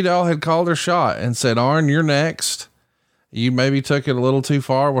 Baby Doll had called her shot and said, Arn, you're next. You maybe took it a little too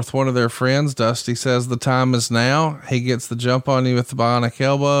far with one of their friends. Dusty says the time is now. He gets the jump on you with the bionic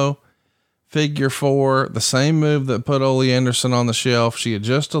elbow. Figure 4, the same move that put Ole Anderson on the shelf. She had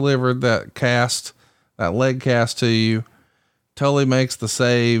just delivered that cast, that leg cast to you. Tully makes the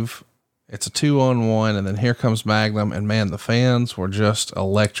save. It's a 2-on-1, and then here comes Magnum, and man, the fans were just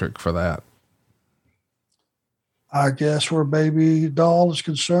electric for that. I guess where Baby Doll is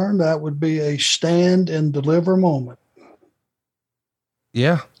concerned, that would be a stand and deliver moment.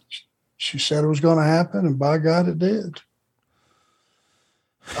 Yeah. She said it was going to happen, and by God, it did.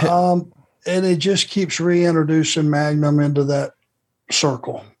 And it just keeps reintroducing Magnum into that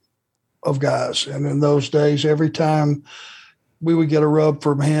circle of guys. And in those days, every time we would get a rub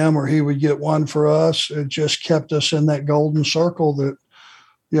from him or he would get one for us, it just kept us in that golden circle that,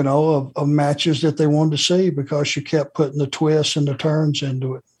 you know, of matches that they wanted to see because you kept putting the twists and the turns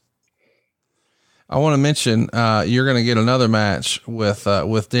into it. I want to mention, you're going to get another match with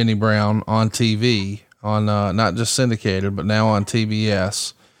Denny Brown on TV on, not just syndicated, but now on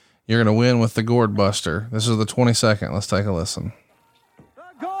TBS. You're going to win with the Gourd Buster. This is the 22nd. Let's take a listen. The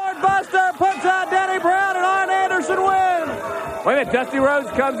Gourd Buster puts out Denny Brown and Arn Anderson wins. Wait a minute, Dusty Rhodes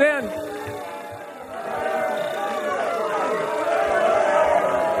comes in.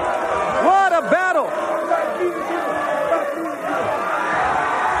 What a battle!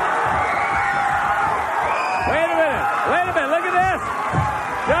 Wait a minute, look at this.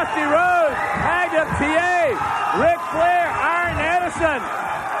 Dusty Rhodes, Magnum TA, Ric Flair, Arn Anderson.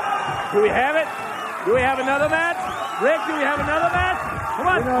 Do we have it? Do we have another match? Rick, do we have another match? Come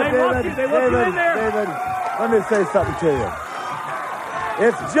on, they want you in there. David, let me say something to you.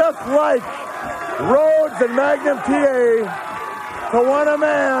 It's just like Rhodes and Magnum TA to want a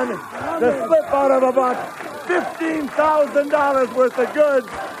man to slip out of about $15,000 worth of goods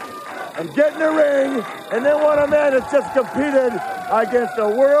and get in the ring, and then want a man that's just competed against a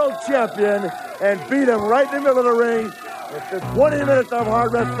world champion and beat him right in the middle of the ring. It's 20 minutes of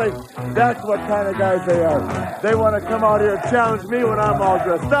hard wrestling. That's what kind of guys they are. They want to come out here and challenge me when I'm all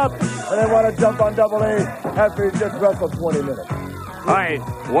dressed up, and they want to jump on Double A after he just wrestled 20 minutes. All right,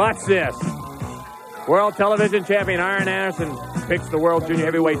 watch this. World Television Champion Arn Anderson picks the World Junior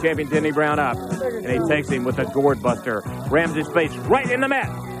Heavyweight Champion Denny Brown up, and he takes him with a Gourd Buster, rams his face right in the mat.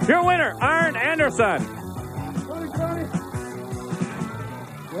 Your winner, Arn Anderson.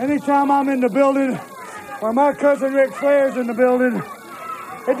 Anytime I'm in the building, or my cousin Ric Flair's in the building,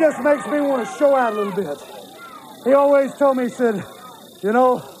 it just makes me want to show out a little bit. He always told me, he said, you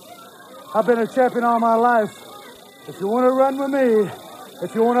know, I've been a champion all my life. If you want to run with me,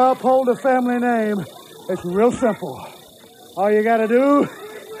 if you want to uphold the family name, it's real simple. All you got to do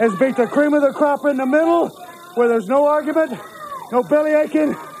is beat the cream of the crop in the middle where there's no argument, no belly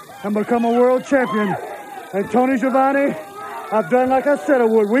aching, and become a world champion. And Tony Schiavone, I've done like I said I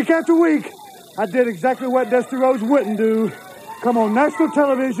would. Week after week, I did exactly what Dusty Rhodes wouldn't do. Come on national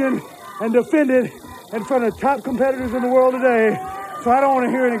television and defend it in front of top competitors in the world today. So I don't want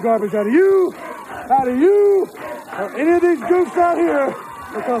to hear any garbage out of you, or any of these goofs out here,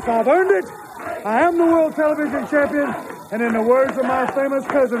 because I've earned it. I am the world television champion, and in the words of my famous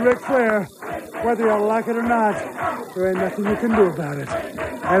cousin Ric Flair, whether you like it or not, there ain't nothing you can do about it.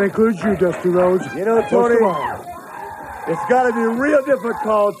 That includes you, Dusty Rhodes. You know, Tony, it's got to be real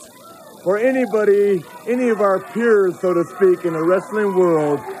difficult for anybody, any of our peers, so to speak, in the wrestling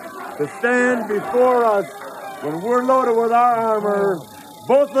world, to stand before us when we're loaded with our armor.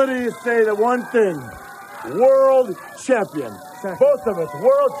 Both of these say the one thing: world champion. Both of us,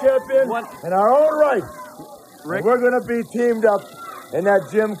 world champion in our own right. Rick, we're going to be teamed up in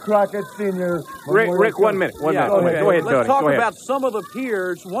that Jim Crockett Sr. Rick, 1 minute. Go ahead, Let's Tony. talk about some of the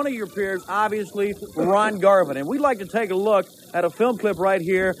peers. One of your peers, obviously, Ron Garvin. And we'd like to take a look at a film clip right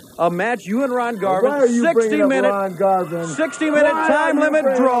here. A match, you and Ron Garvin. Why are you 60-minute Ron Garvin? 60-minute time limit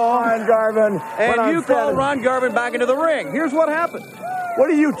draw. Ron Garvin. And you called Ron Garvin back into the ring. Here's what happened.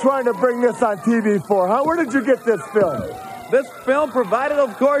 What are you trying to bring this on TV for, huh? Where did you get this film? This film provided,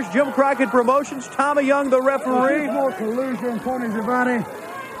 of course, Jim Crockett Promotions, Tommy Young, the referee. More collusion, Tony Schiavone.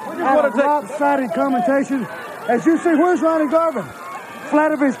 Lopsided commentation. As you see, where's Ronnie Garvin?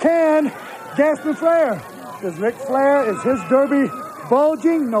 Flat of his can, gasping Flair. Is Ric Flair, is his derby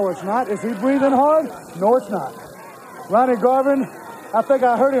bulging? No, it's not. Is he breathing hard? No, it's not. Ronnie Garvin, I think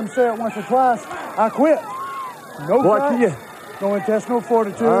I heard him say it once or twice. I quit. No fight, no intestinal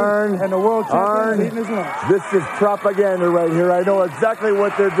fortitude, and the world champion eating his lunch. This is propaganda right here. I know exactly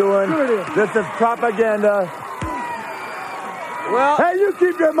what they're doing. Sure it is. This is propaganda. Well, hey, you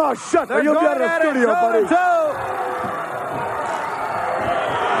keep your mouth shut, or you'll be out of the studio, buddy.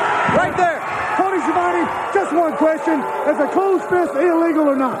 Right there. Tony Schiavone, just one question. Is a closed fist illegal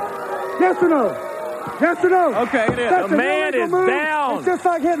or not? Yes or no? Yes or no? Okay, it is. That's The man is move. down. It's just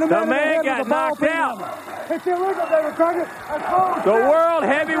like hitting the man in the head got with a ball knocked pin out. hammer. It's illegal, David Crockett. The world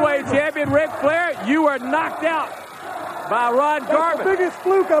heavyweight champion, Ric Flair, you were knocked out by Ron Garvin. That's the biggest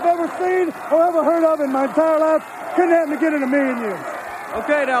fluke I've ever seen or ever heard of in my entire life. Couldn't happen again in a million years.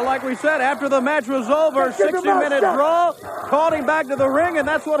 Okay, now, like we said, after the match was over, 60-minute draw, called him back to the ring, and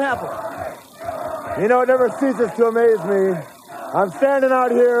that's what happened. You know, it never ceases to amaze me. I'm standing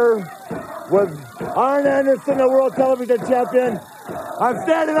out here with Arn Anderson, the world television champion. I'm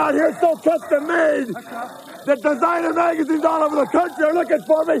standing out here so custom made that designer magazines all over the country are looking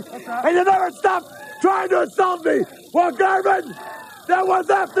for me. And you never stop trying to insult me. Well, Garvin, that was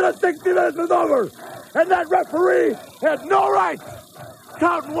after the 60 minutes was over. And that referee had no right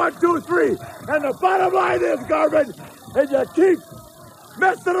counting 1, 2, 3. And the bottom line is, Garvin, if you keep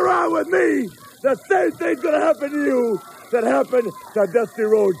messing around with me, the same thing's going to happen to you that happened to Dusty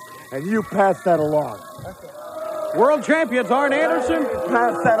Rhodes. And you pass that along. World champions, Arn Anderson.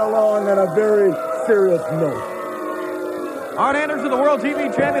 Pass that along on a very serious note. Arn Anderson, the world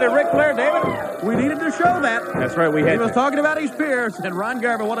TV champion, and Ric Flair. David, we needed to show that. That's right, we had He was talking about his peers, and Ron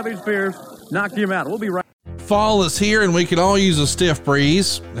Garvin, one of his peers, knocked him out. We'll be right. Fall is here and we can all use a stiff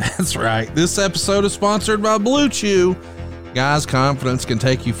breeze. That's right. This episode is sponsored by Blue Chew. Guys, confidence can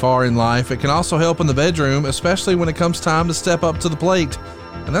take you far in life. It can also help in the bedroom, especially when it comes time to step up to the plate.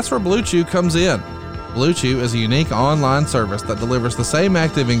 And that's where Blue Chew comes in. Blue Chew is a unique online service that delivers the same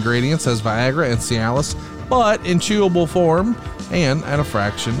active ingredients as Viagra and Cialis, but in chewable form and at a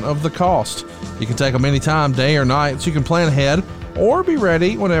fraction of the cost. You can take them anytime, day or night, so you can plan ahead or be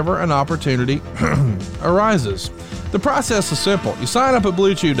ready whenever an opportunity arises. The process is simple. You sign up at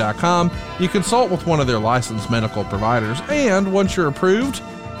BlueChew.com, you consult with one of their licensed medical providers, and once you're approved,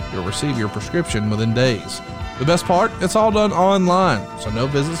 you'll receive your prescription within days. The best part, it's all done online, so no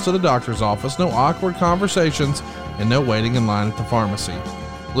visits to the doctor's office, no awkward conversations, and no waiting in line at the pharmacy.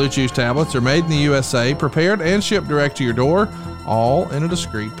 Blue Chew's tablets are made in the USA, prepared and shipped direct to your door, all in a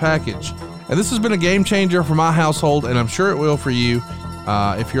discreet package. And this has been a game changer for my household, and I'm sure it will for you.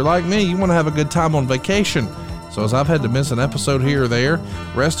 If you're like me, you want to have a good time on vacation. So as I've had to miss an episode here or there,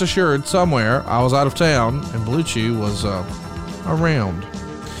 rest assured somewhere I was out of town and Blue Chew was around.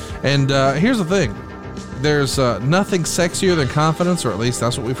 And here's the thing. There's nothing sexier than confidence, or at least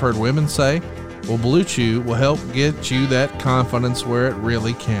that's what we've heard women say. Well, Blue Chew will help get you that confidence where it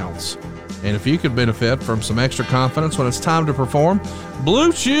really counts. And if you could benefit from some extra confidence when it's time to perform,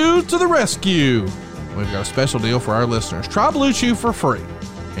 Blue Chew to the rescue. We've got a special deal for our listeners. Try Blue Chew for free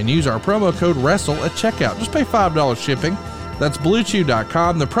and use our promo code WRESTLE at checkout. Just pay $5 shipping. That's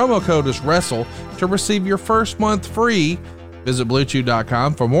BlueChew.com. The promo code is WRESTLE to receive your first month free. Visit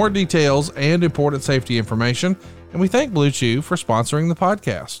BlueChew.com for more details and important safety information. And we thank Blue Chew for sponsoring the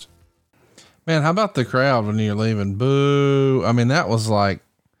podcast. Man, how about the crowd when you're leaving? Boo. I mean, that was like,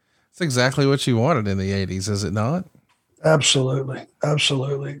 it's exactly what you wanted in the 80s, is it not? Absolutely.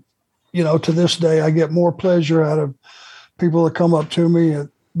 Absolutely. You know, to this day, I get more pleasure out of people that come up to me and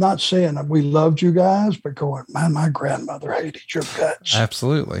not saying that we loved you guys, but going, man, my grandmother hated your guts.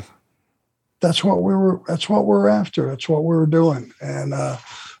 Absolutely. That's what we're after. That's what we were doing. And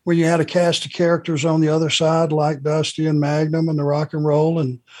when you had a cast of characters on the other side, like Dusty and Magnum and the Rock and Roll,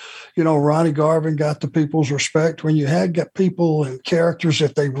 and, you know, Ronnie Garvin got the people's respect. When you had got people and characters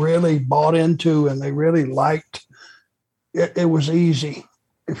that they really bought into and they really liked, it was easy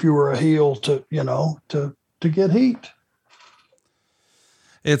if you were a heel to, you know, to get heat.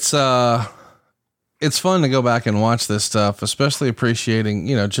 It's fun to go back and watch this stuff, especially appreciating,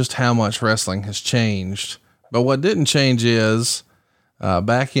 you know, just how much wrestling has changed. But what didn't change is,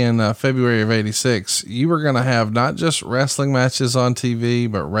 back in February of 86, you were going to have not just wrestling matches on TV,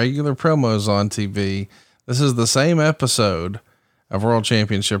 but regular promos on TV. This is the same episode of World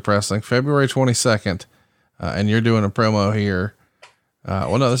Championship Wrestling, February 22nd. And you're doing a promo here.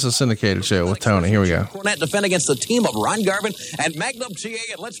 Well, no, this is a syndicated show with Tony. Here we go. Cornette defend against the team of Ron Garvin and Magnum TA.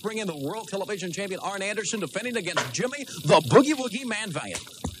 And let's bring in the world television champion, Arn Anderson, defending against Jimmy, the Boogie Woogie Man Valiant.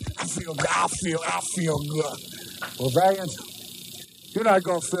 I feel good. Well, Valiant, you're not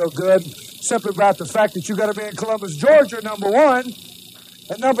going to feel good simply about the fact that you got to be in Columbus, Georgia, number one.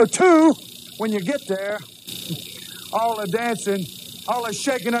 And number two, when you get there, all the dancing, all the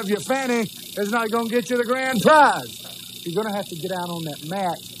shaking of your fanny is not going to get you the grand prize. You're going to have to get out on that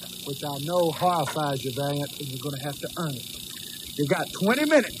mat, which I know horrifies you, Valiant, and you're going to have to earn it. You got 20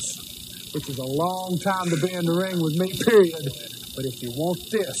 minutes, which is a long time to be in the ring with me, period. But if you want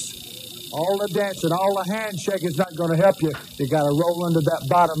this, all the dancing, all the handshaking is not going to help you. You got to roll under that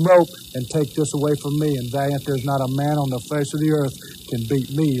bottom rope and take this away from me. And Valiant, there's not a man on the face of the earth can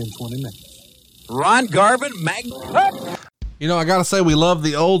beat me in 20 minutes. Ron Garvin, You know, I got to say, we love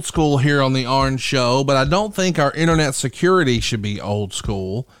the old school here on the Arn Show, but I don't think our internet security should be old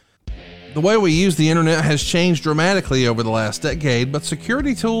school. The way we use the internet has changed dramatically over the last decade, but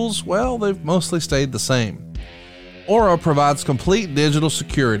security tools, well, they've mostly stayed the same. Aura provides complete digital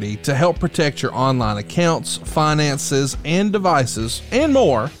security to help protect your online accounts, finances, and devices, and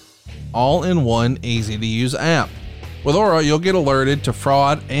more, all in one easy-to-use app. With Aura, you'll get alerted to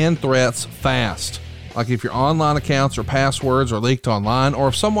fraud and threats fast. Like if your online accounts or passwords are leaked online, or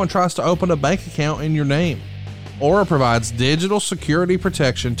if someone tries to open a bank account in your name. Aura provides digital security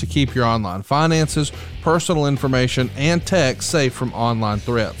protection to keep your online finances, personal information, and tech safe from online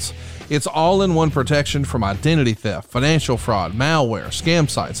threats. It's all-in-one protection from identity theft, financial fraud, malware, scam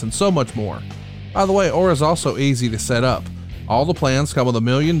sites, and so much more. By the way, Aura is also easy to set up. All the plans come with $1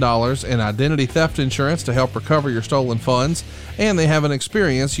 million in identity theft insurance to help recover your stolen funds, and they have an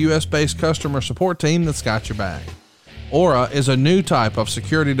experienced US-based customer support team that's got your back. Aura is a new type of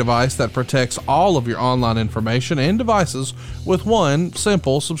security device that protects all of your online information and devices with one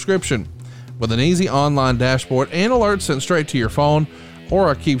simple subscription. With an easy online dashboard and alerts sent straight to your phone,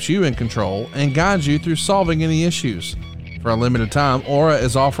 Aura keeps you in control and guides you through solving any issues. For a limited time, Aura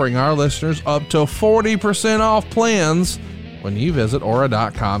is offering our listeners up to 40% off plans when you visit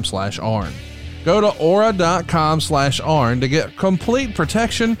aura.com/Arn. Go to aura.com/Arn to get complete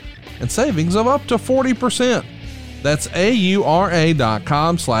protection and savings of up to 40%. That's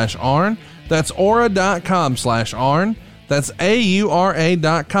aura.com/Arn. That's aura.com/Arn. That's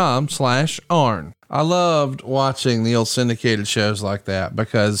aura.com/Arn. I loved watching the old syndicated shows like that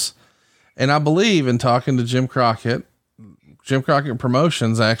because, and I believe in talking to Jim Crockett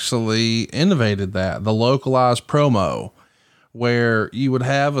Promotions actually innovated that, the localized promo, where you would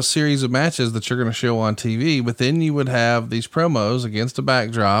have a series of matches that you're going to show on TV, but then you would have these promos against a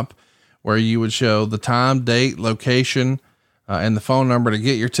backdrop where you would show the time, date, location, and the phone number to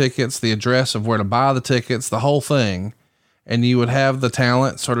get your tickets, the address of where to buy the tickets, the whole thing. And you would have the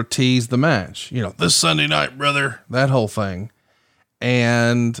talent sort of tease the match, you know, this Sunday night, brother, that whole thing.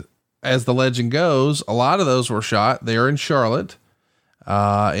 And as the legend goes, a lot of those were shot there in Charlotte,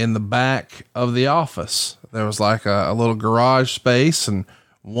 in the back of the office. There was like a little garage space, and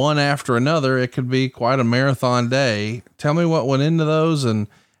one after another, it could be quite a marathon day. Tell me what went into those and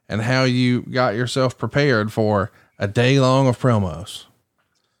how you got yourself prepared for a day long of promos.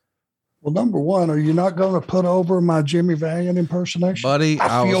 Well, number one, are you not going to put over my Jimmy Valiant impersonation? Buddy,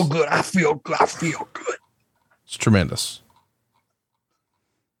 I feel good. It's tremendous.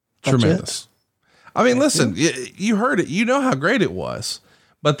 Tremendous. I mean, listen, you heard it. You know how great it was.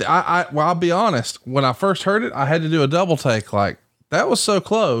 But I'll be honest. When I first heard it, I had to do a double take. Like, that was so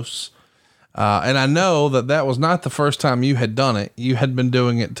close. And I know that was not the first time you had done it. You had been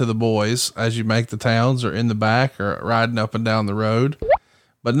doing it to the boys as you make the towns or in the back or riding up and down the road.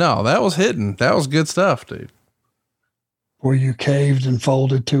 But no, that was hitting. That was good stuff, dude. Were you caved and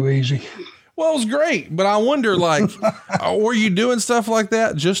folded too easy? Well, it was great, but I wonder, like, were you doing stuff like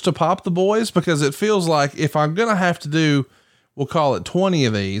that just to pop the boys? Because it feels like if I'm going to have to do, we'll call it 20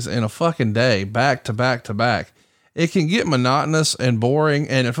 of these in a fucking day, back to back to back, it can get monotonous and boring.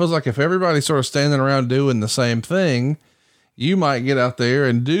 And it feels like if everybody's sort of standing around doing the same thing, you might get out there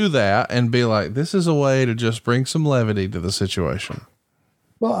and do that and be like, this is a way to just bring some levity to the situation.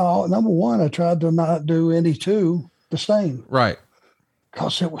 Well, number one, I tried to not do any two the same. Right.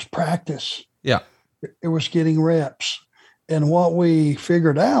 Because it was practice. Yeah. It was getting reps. And what we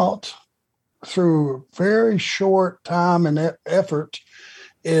figured out through very short time and effort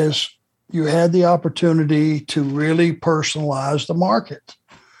is you had the opportunity to really personalize the market,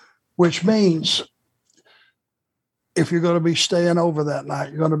 which means if you're going to be staying over that night,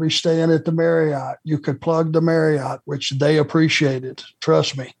 you're going to be staying at the Marriott, you could plug the Marriott, which they appreciated.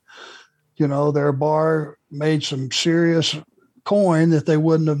 Trust me. You know, their bar made some serious coin that they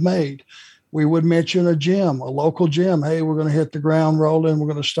wouldn't have made. We would mention a gym, a local gym. Hey, we're going to hit the ground rolling. We're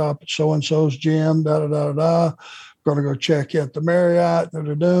going to stop at so-and-so's gym, da-da-da-da-da. We're going to go check out the Marriott,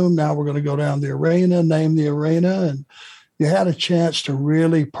 da-da-doom. Now we're going to go down the arena, name the arena. And, you had a chance to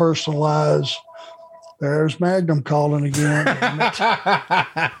really personalize. There's Magnum calling again.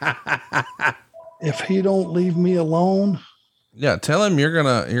 If he don't leave me alone. Yeah. Tell him you're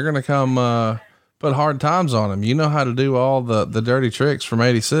gonna come, put hard times on him. You know how to do all the dirty tricks from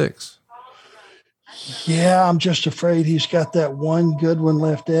 86. Yeah. I'm just afraid he's got that one good one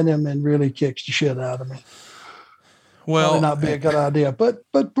left in him and really kicks the shit out of me. Well, probably not be a good idea, but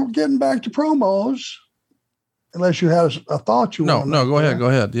getting back to promos, unless you had a thought you want. No, go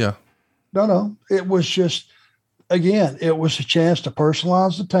ahead. Yeah. No. It was just, again, it was a chance to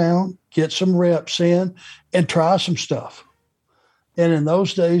personalize the town, get some reps in, and try some stuff. And in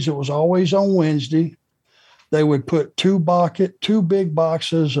those days, it was always on Wednesday. They would put two big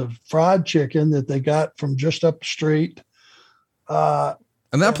boxes of fried chicken that they got from just up the street. And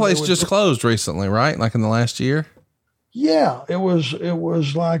that place just closed recently, right? Like in the last year? Yeah, it was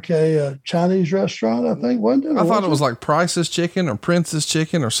like a Chinese restaurant, I think, wasn't it? I thought it was like Price's Chicken or Prince's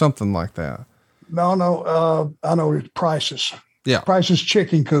Chicken or something like that. No, I know it's Price's. Yeah. Price's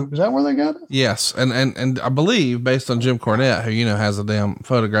Chicken Coop. Is that where they got it? Yes. And I believe, based on Jim Cornette, who, has a damn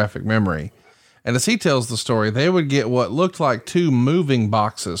photographic memory. And as he tells the story, they would get what looked like two moving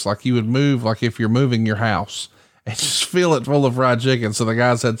boxes. Like you would move, like if you're moving your house, and just fill it full of fried chicken. So the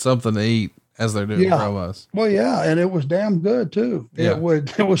guys had something to eat as they're doing promos. Well, yeah. And it was damn good too. Yeah. It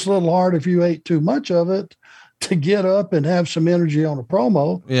was a little hard if you ate too much of it to get up and have some energy on a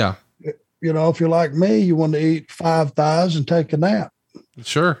promo. Yeah. If you're like me, you want to eat 5 thighs and take a nap.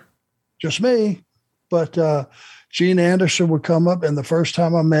 Sure. Just me. But Gene Anderson would come up, and the first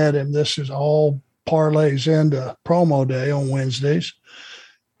time I met him, this is all parlays into promo day on Wednesdays.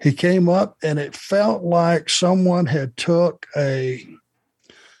 He came up, and it felt like someone had took a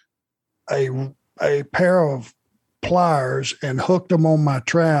pair of pliers and hooked them on my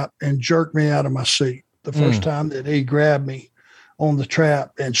trap and jerked me out of my seat. The first time that he grabbed me on the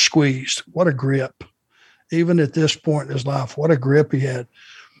trap and squeezed. What a grip. Even at this point in his life, what a grip he had.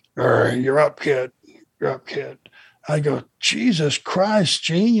 You're up, kid. You're up, kid. I go, Jesus Christ,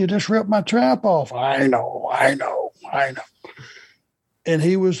 Gene, you just ripped my trap off. I know. And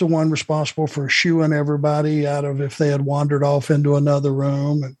he was the one responsible for shooing everybody out of if they had wandered off into another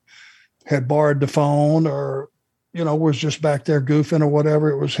room and had borrowed the phone or, was just back there goofing or whatever.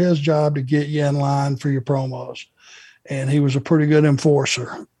 It was his job to get you in line for your promos. And he was a pretty good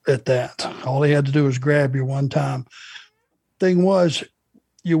enforcer at that. All he had to do was grab you one time. Thing was,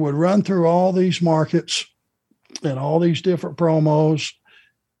 you would run through all these markets and all these different promos,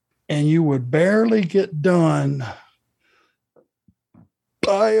 and you would barely get done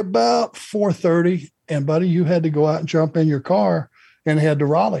by about 4:30. And buddy, you had to go out and jump in your car and head to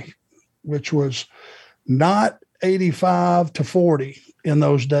Raleigh, which was not 85 to 40 in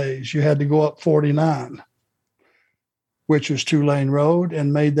those days. You had to go up 49. Which was 2-lane road,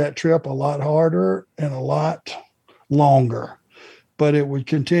 and made that trip a lot harder and a lot longer. But it would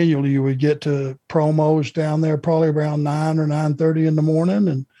continually, you would get to promos down there probably around 9 or 9:30 in the morning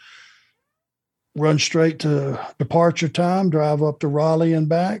and run straight to departure time, drive up to Raleigh and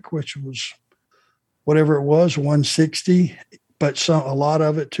back, which was whatever it was, 160, but a lot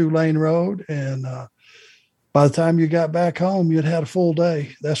of it 2-lane road. And by the time you got back home, you'd had a full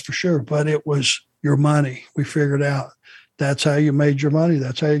day, that's for sure. But it was your money. We figured out. That's how you made your money.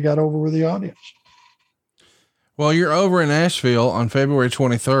 That's how you got over with the audience. Well, you're over in Asheville on February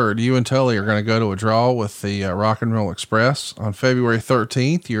 23rd. You and Tully are going to go to a draw with the Rock and Roll Express. On February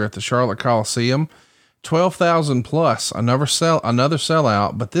 13th, you're at the Charlotte Coliseum. 12,000 plus, another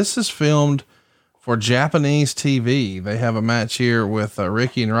sellout, but this is filmed for Japanese TV. They have a match here with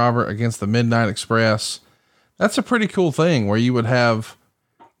Ricky and Robert against the Midnight Express. That's a pretty cool thing where you would have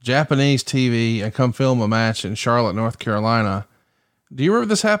Japanese TV and come film a match in Charlotte, North Carolina. Do you remember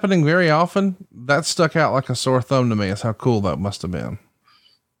this happening very often? That stuck out like a sore thumb to me. That's how cool that must have been.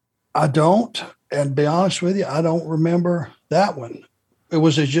 I don't, and be honest with you, I don't remember that one.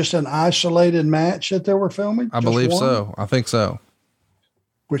 Was it just an isolated match that they were filming? I believe so. I think so.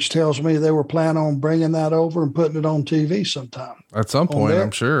 Which tells me they were planning on bringing that over and putting it on TV sometime. At some point,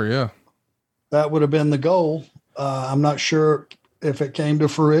 I'm sure. Yeah. That would have been the goal. I'm not sure if it came to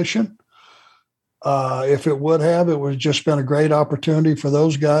fruition. If it would have, it would have just been a great opportunity for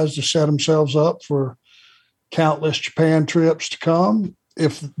those guys to set themselves up for countless Japan trips to come,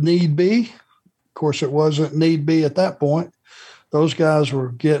 if need be. Of course, it wasn't need be at that point. Those guys were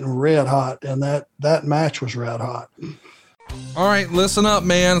getting red hot, and that match was red hot. All right, listen up,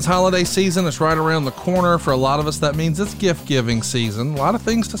 man. It's holiday season. It's right around the corner. For a lot of us, that means it's gift giving season. A lot of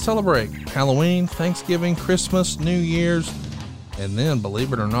things to celebrate. Halloween, Thanksgiving, Christmas, New Year's, and then,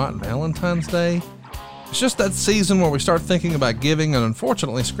 believe it or not, Valentine's Day. It's just that season where we start thinking about giving and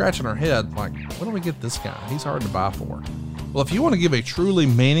unfortunately scratching our head like, what do we get this guy? He's hard to buy for. Well, if you want to give a truly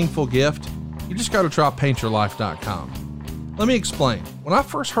meaningful gift, you just got to try paintyourlife.com. Let me explain. When I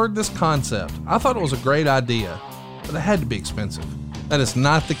first heard this concept, I thought it was a great idea, but it had to be expensive. That is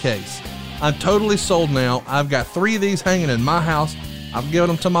not the case. I'm totally sold now. I've got 3 of these hanging in my house. I've given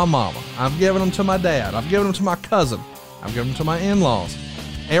them to my mama. I've given them to my dad. I've given them to my cousin. I've given them to my in-laws.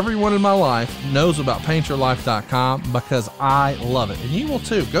 Everyone in my life knows about paintyourlife.com because I love it. And you will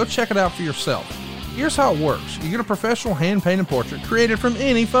too. Go check it out for yourself. Here's how it works. You get a professional hand-painted portrait created from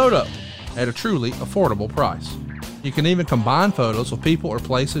any photo at a truly affordable price. You can even combine photos of people or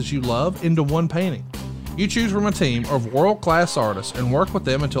places you love into one painting. You choose from a team of world-class artists and work with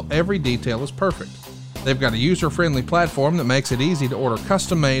them until every detail is perfect. They've got a user-friendly platform that makes it easy to order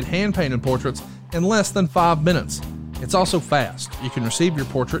custom-made hand-painted portraits in less than 5 minutes. It's also fast. You can receive your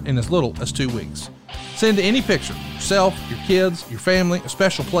portrait in as little as 2 weeks. Send any picture, yourself, your kids, your family, a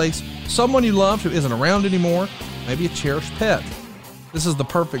special place, someone you loved who isn't around anymore, maybe a cherished pet. This is the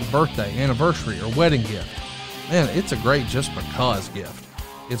perfect birthday, anniversary, or wedding gift. Man, it's a great just because gift.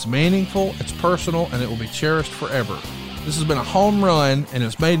 It's meaningful, it's personal, and it will be cherished forever. This has been a home run, and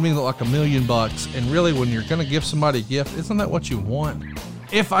it's made me look like $1 million. And really, when you're going to give somebody a gift, isn't that what you want?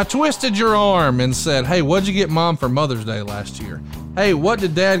 If I twisted your arm and said, hey, what'd you get mom for Mother's Day last year? Hey, what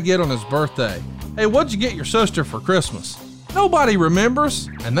did dad get on his birthday? Hey, what'd you get your sister for Christmas? Nobody remembers,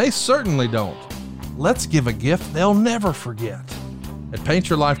 and they certainly don't. Let's give a gift they'll never forget. At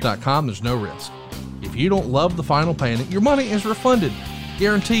paintyourlife.com, there's no risk. If you don't love the final painting, your money is refunded,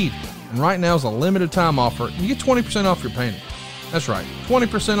 guaranteed. And right now is a limited time offer. You get 20% off your painting. That's right,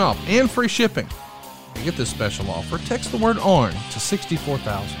 20% off and free shipping. To get this special offer, text the word ARN to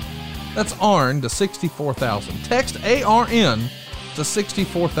 64,000. That's ARN to 64,000. Text ARN to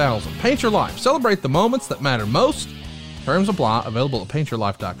 64,000. Paint your life. Celebrate the moments that matter most. Terms apply. Available at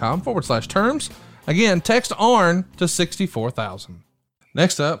paintyourlife.com/terms. Again, text ARN to 64,000.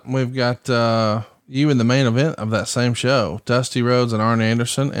 Next up, we've got you in the main event of that same show. Dusty Rhodes and Arn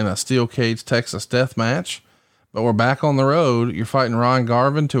Anderson in a steel cage Texas death match. But we're back on the road. You're fighting Ron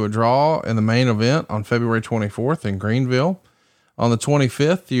Garvin to a draw in the main event on February 24th in Greenville. On the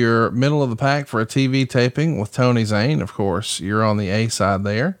 25th, you're middle of the pack for a TV taping with Tony Zane. Of course, you're on the A side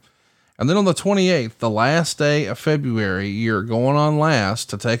there. And then on the 28th, the last day of February, you're going on last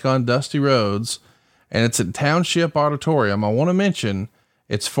to take on Dusty Rhodes. And it's at Township Auditorium. I want to mention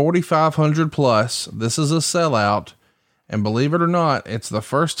it's 4,500 plus. This is a sellout. And believe it or not, it's the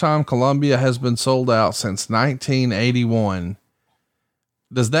first time Columbia has been sold out since 1981.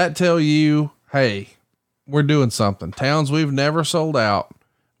 Does that tell you, hey, we're doing something? Towns we've never sold out,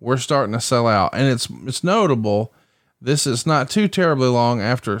 we're starting to sell out. And it's notable. This is not too terribly long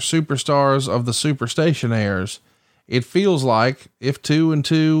after Superstars of the Superstation airs. It feels like if 2 and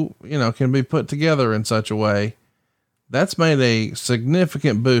 2, can be put together in such a way, that's made a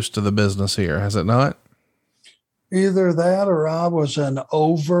significant boost to the business here, has it not? Either that or I was an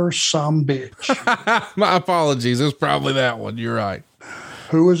over some bitch. My apologies. It's probably that one. You're right.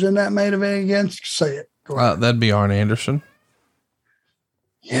 Who was in that main event against? Say it. That'd be Arn Anderson.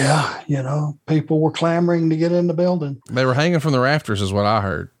 Yeah. People were clamoring to get in the building. They were hanging from the rafters is what I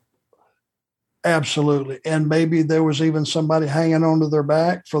heard. Absolutely. And maybe there was even somebody hanging onto their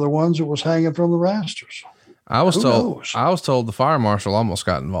back for the ones that was hanging from the rafters. I was told the fire marshal almost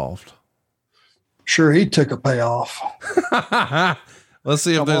got involved. Sure, he took a payoff. Let's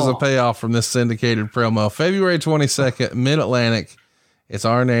see if there's a payoff from this syndicated promo. February 22nd, Mid-Atlantic. It's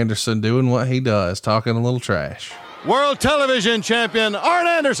Arn Anderson doing what he does, talking a little trash. World Television Champion Arn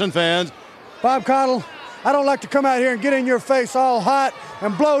Anderson fans. Bob Caudle, I don't like to come out here and get in your face all hot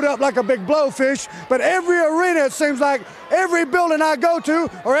and blowed up like a big blowfish, but every arena, it seems like every building I go to,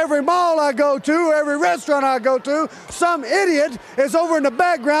 or every mall I go to, or every restaurant I go to, some idiot is over in the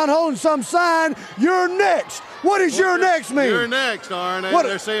background holding some sign, "You're next." What does "you're next" mean? You're next, Arn.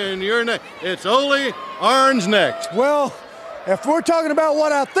 They're saying you're next. It's only Arn's next. Well, if we're talking about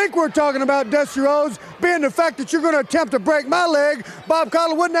what I think we're talking about, Dusty Rhodes, being the fact that you're going to attempt to break my leg, Bob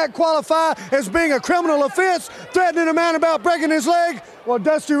Caudle, wouldn't that qualify as being a criminal offense, threatening a man about breaking his leg? Well,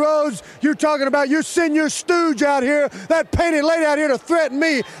 Dusty Rhodes, you're talking about you send your stooge out here, that painted lady out here to threaten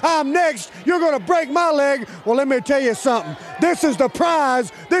me. I'm next. You're going to break my leg. Well, let me tell you something. This is the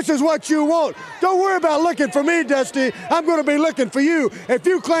prize. This is what you want. Don't worry about looking for me, Dusty. I'm going to be looking for you. If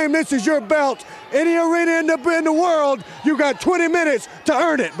you claim this is your belt, any arena in the world, you got 20 minutes to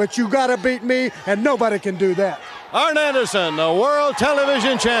earn it. But you got to beat me, and nobody can do that. Arn Anderson, the World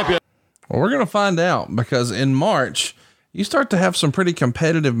Television Champion. Well, we're going to find out, because in March, you start to have some pretty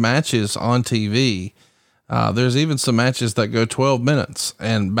competitive matches on TV. There's even some matches that go 12 minutes.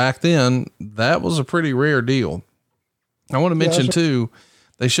 And back then that was a pretty rare deal. I want to mention too,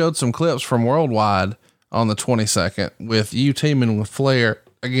 they showed some clips from Worldwide on the 22nd with you teaming with Flair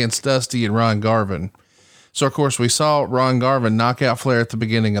against Dusty and Ron Garvin. So of course we saw Ron Garvin knock out Flair at the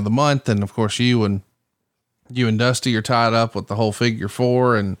beginning of the month. And of course you and Dusty are tied up with the whole figure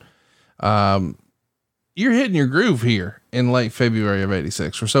 4. And, you're hitting your groove here in late February of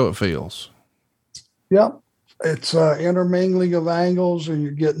 86, or so it feels. Yep. It's intermingling of angles, and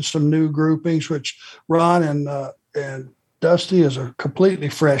you're getting some new groupings, which Ron and Dusty is a completely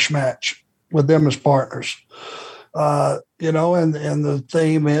fresh match with them as partners. And the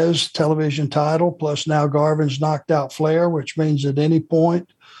theme is television title, plus now Garvin's knocked out Flair, which means at any point,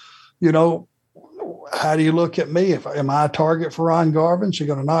 how do you look at me? Am I a target for Ron Garvin? Is he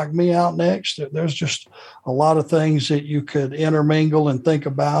going to knock me out next? There's just a lot of things that you could intermingle and think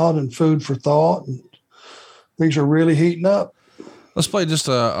about, and food for thought. And things are really heating up. Let's play just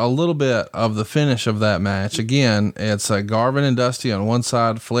a little bit of the finish of that match. Again, it's Garvin and Dusty on one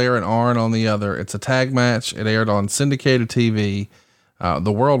side, Flair and Arn on the other. It's a tag match. It aired on syndicated TV,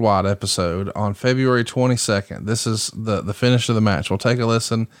 the Worldwide episode on February 22nd. This is the finish of the match. We'll take a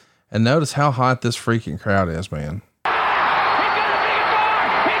listen and notice how hot this freaking crowd is, man.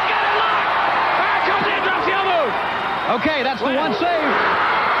 Okay, that's the one save.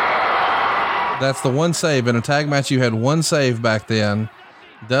 That's the one save. In a tag match, you had one save back then.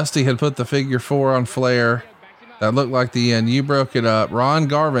 Dusty had put the figure 4 on Flair. That looked like the end. You broke it up. Ron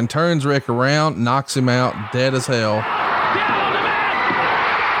Garvin turns Rick around, knocks him out, dead as hell.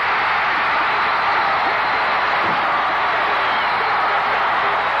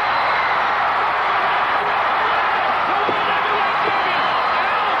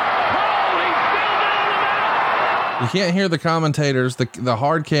 You can't hear the commentators. The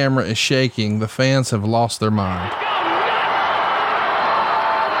hard camera is shaking. The fans have lost their mind.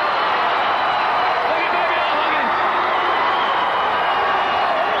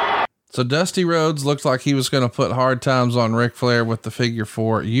 So Dusty Rhodes looked like he was going to put hard times on Ric Flair with the figure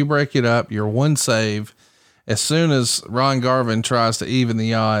 4. You break it up. You're one save. As soon as Ron Garvin tries to even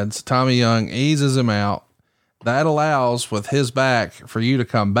the odds, Tommy Young eases him out. That allows, with his back, for you to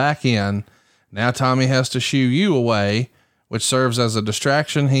come back in. Now Tommy has to shoo you away, which serves as a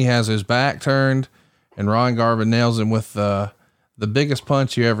distraction. He has his back turned, and Ron Garvin nails him with the biggest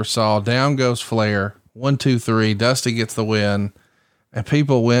punch you ever saw. Down goes Flair. 1, 2, 3. Dusty gets the win, and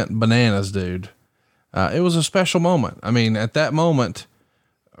people went bananas, dude. It was a special moment. I mean, at that moment,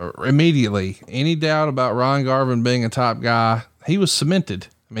 immediately, any doubt about Ron Garvin being a top guy, he was cemented.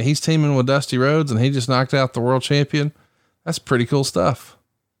 I mean, he's teaming with Dusty Rhodes, and he just knocked out the world champion. That's pretty cool stuff.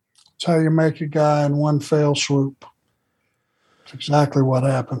 It's how you make a guy in one fell swoop. It's exactly what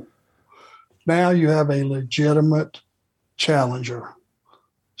happened. Now you have a legitimate challenger.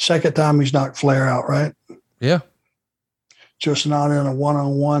 Second time he's knocked Flair out, right? Yeah. Just not in a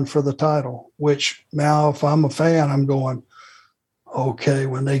one-on-one for the title, which now if I'm a fan, I'm going, okay,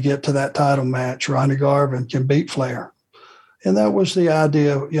 when they get to that title match, Ronnie Garvin can beat Flair. And that was the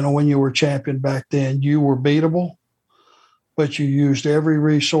idea, when you were champion back then, you were beatable, but you used every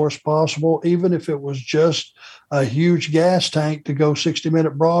resource possible, even if it was just a huge gas tank to go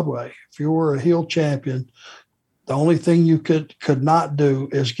 60-minute Broadway. If you were a heel champion, the only thing you could not do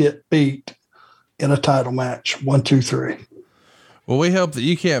is get beat in a title match. 1, 2, 3. Well, we hope that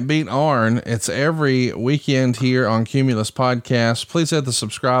you can't beat Arn. It's every weekend here on Cumulus Podcast. Please hit the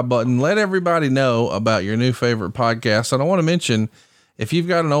subscribe button. Let everybody know about your new favorite podcast. And I want to mention, if you've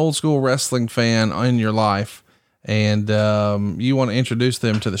got an old school wrestling fan in your life and you want to introduce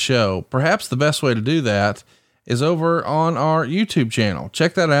them to the show, perhaps the best way to do that is over on our YouTube channel.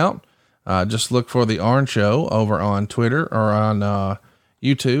 Check that out. Just look for The Arn Show over on Twitter or on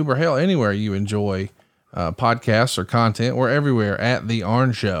YouTube, or hell, anywhere you enjoy podcasts or content. We're everywhere at The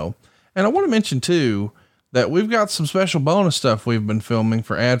Arn Show. And I want to mention too, that we've got some special bonus stuff we've been filming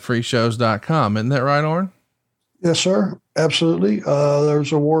for adfreeshows.com. Isn't that right, Arn? Yes, sir. Absolutely.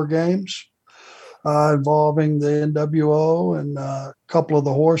 There's a War Games involving the NWO and a couple of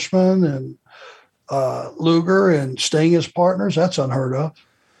the Horsemen and Luger and Sting as partners. That's unheard of.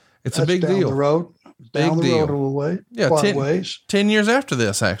 It's a big deal. The road. Down the road a little way. Yeah. 10 years after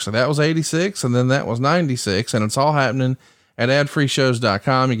this, actually. That was 86. And then that was 96. And it's all happening at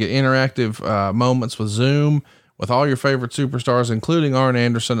adfreeshows.com. You get interactive moments with Zoom, with all your favorite superstars, including Arn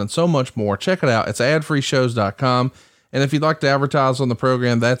Anderson and so much more. Check it out. It's adfreeshows.com. And if you'd like to advertise on the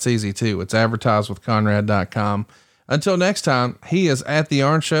program, that's easy too. It's advertisewithconrad.com. Until next time, he is at The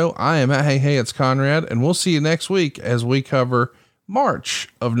Arn Show. I am at Hey, it's Conrad. And we'll see you next week as we cover March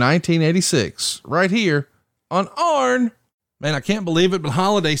of 1986 right here on Arn. Man, I can't believe it, but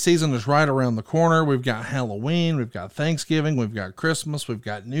holiday season is right around the corner. We've got Halloween, we've got Thanksgiving, we've got Christmas, we've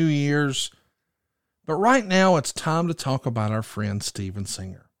got New Year's. But right now it's time to talk about our friend Steven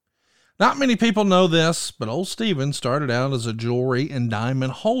Singer. Not many people know this, but old Steven started out as a jewelry and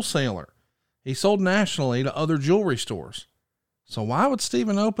diamond wholesaler. He sold nationally to other jewelry stores. So why would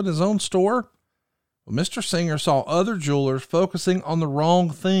Steven open his own store? Well, Mr. Singer saw other jewelers focusing on the wrong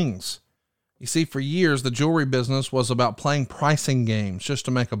things. You see, for years, the jewelry business was about playing pricing games just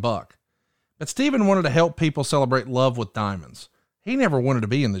to make a buck. But Steven wanted to help people celebrate love with diamonds. He never wanted to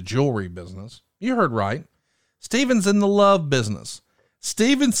be in the jewelry business. You heard right. Steven's in the love business.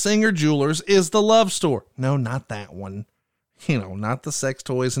 Steven Singer Jewelers is the love store. No, not that one. Not the sex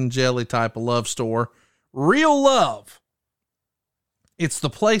toys and jelly type of love store. Real love. It's the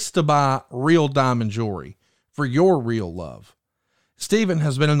place to buy real diamond jewelry for your real love. Steven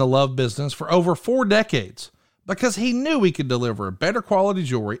has been in the love business for over 4 decades because he knew he could deliver better quality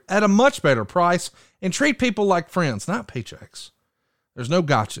jewelry at a much better price and treat people like friends, not paychecks. There's no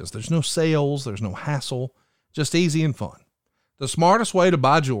gotchas. There's no sales. There's no hassle. Just easy and fun. The smartest way to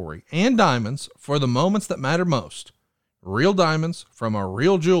buy jewelry and diamonds for the moments that matter most. Real diamonds from a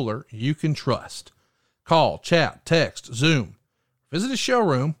real jeweler you can trust. Call, chat, text, Zoom. Visit his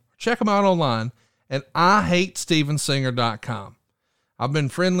showroom. Check him out online at IHateStevenSinger.com. I've been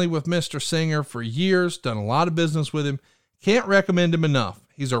friendly with Mr. Singer for years, done a lot of business with him. Can't recommend him enough.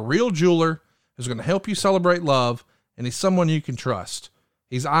 He's a real jeweler who's going to help you celebrate love, and he's someone you can trust.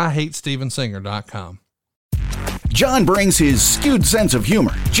 He's IHateStevenSinger.com. John brings his skewed sense of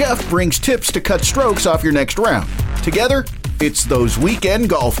humor. Jeff brings tips to cut strokes off your next round. Together, it's those weekend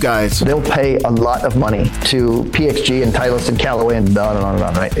golf guys. They'll pay a lot of money to PXG and Titleist and Callaway and on and on and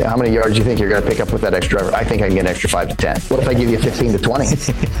on, right? How many yards do you think you're going to pick up with that extra driver? I think I can get an extra 5 to 10. What if I give you 15 to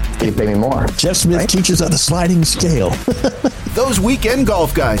 20? You pay me more. Jeff Smith teaches on a sliding scale. Those Weekend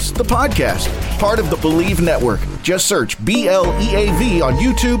Golf Guys, the podcast, part of the Believe Network. Just search BLEAV on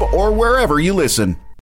YouTube or wherever you listen.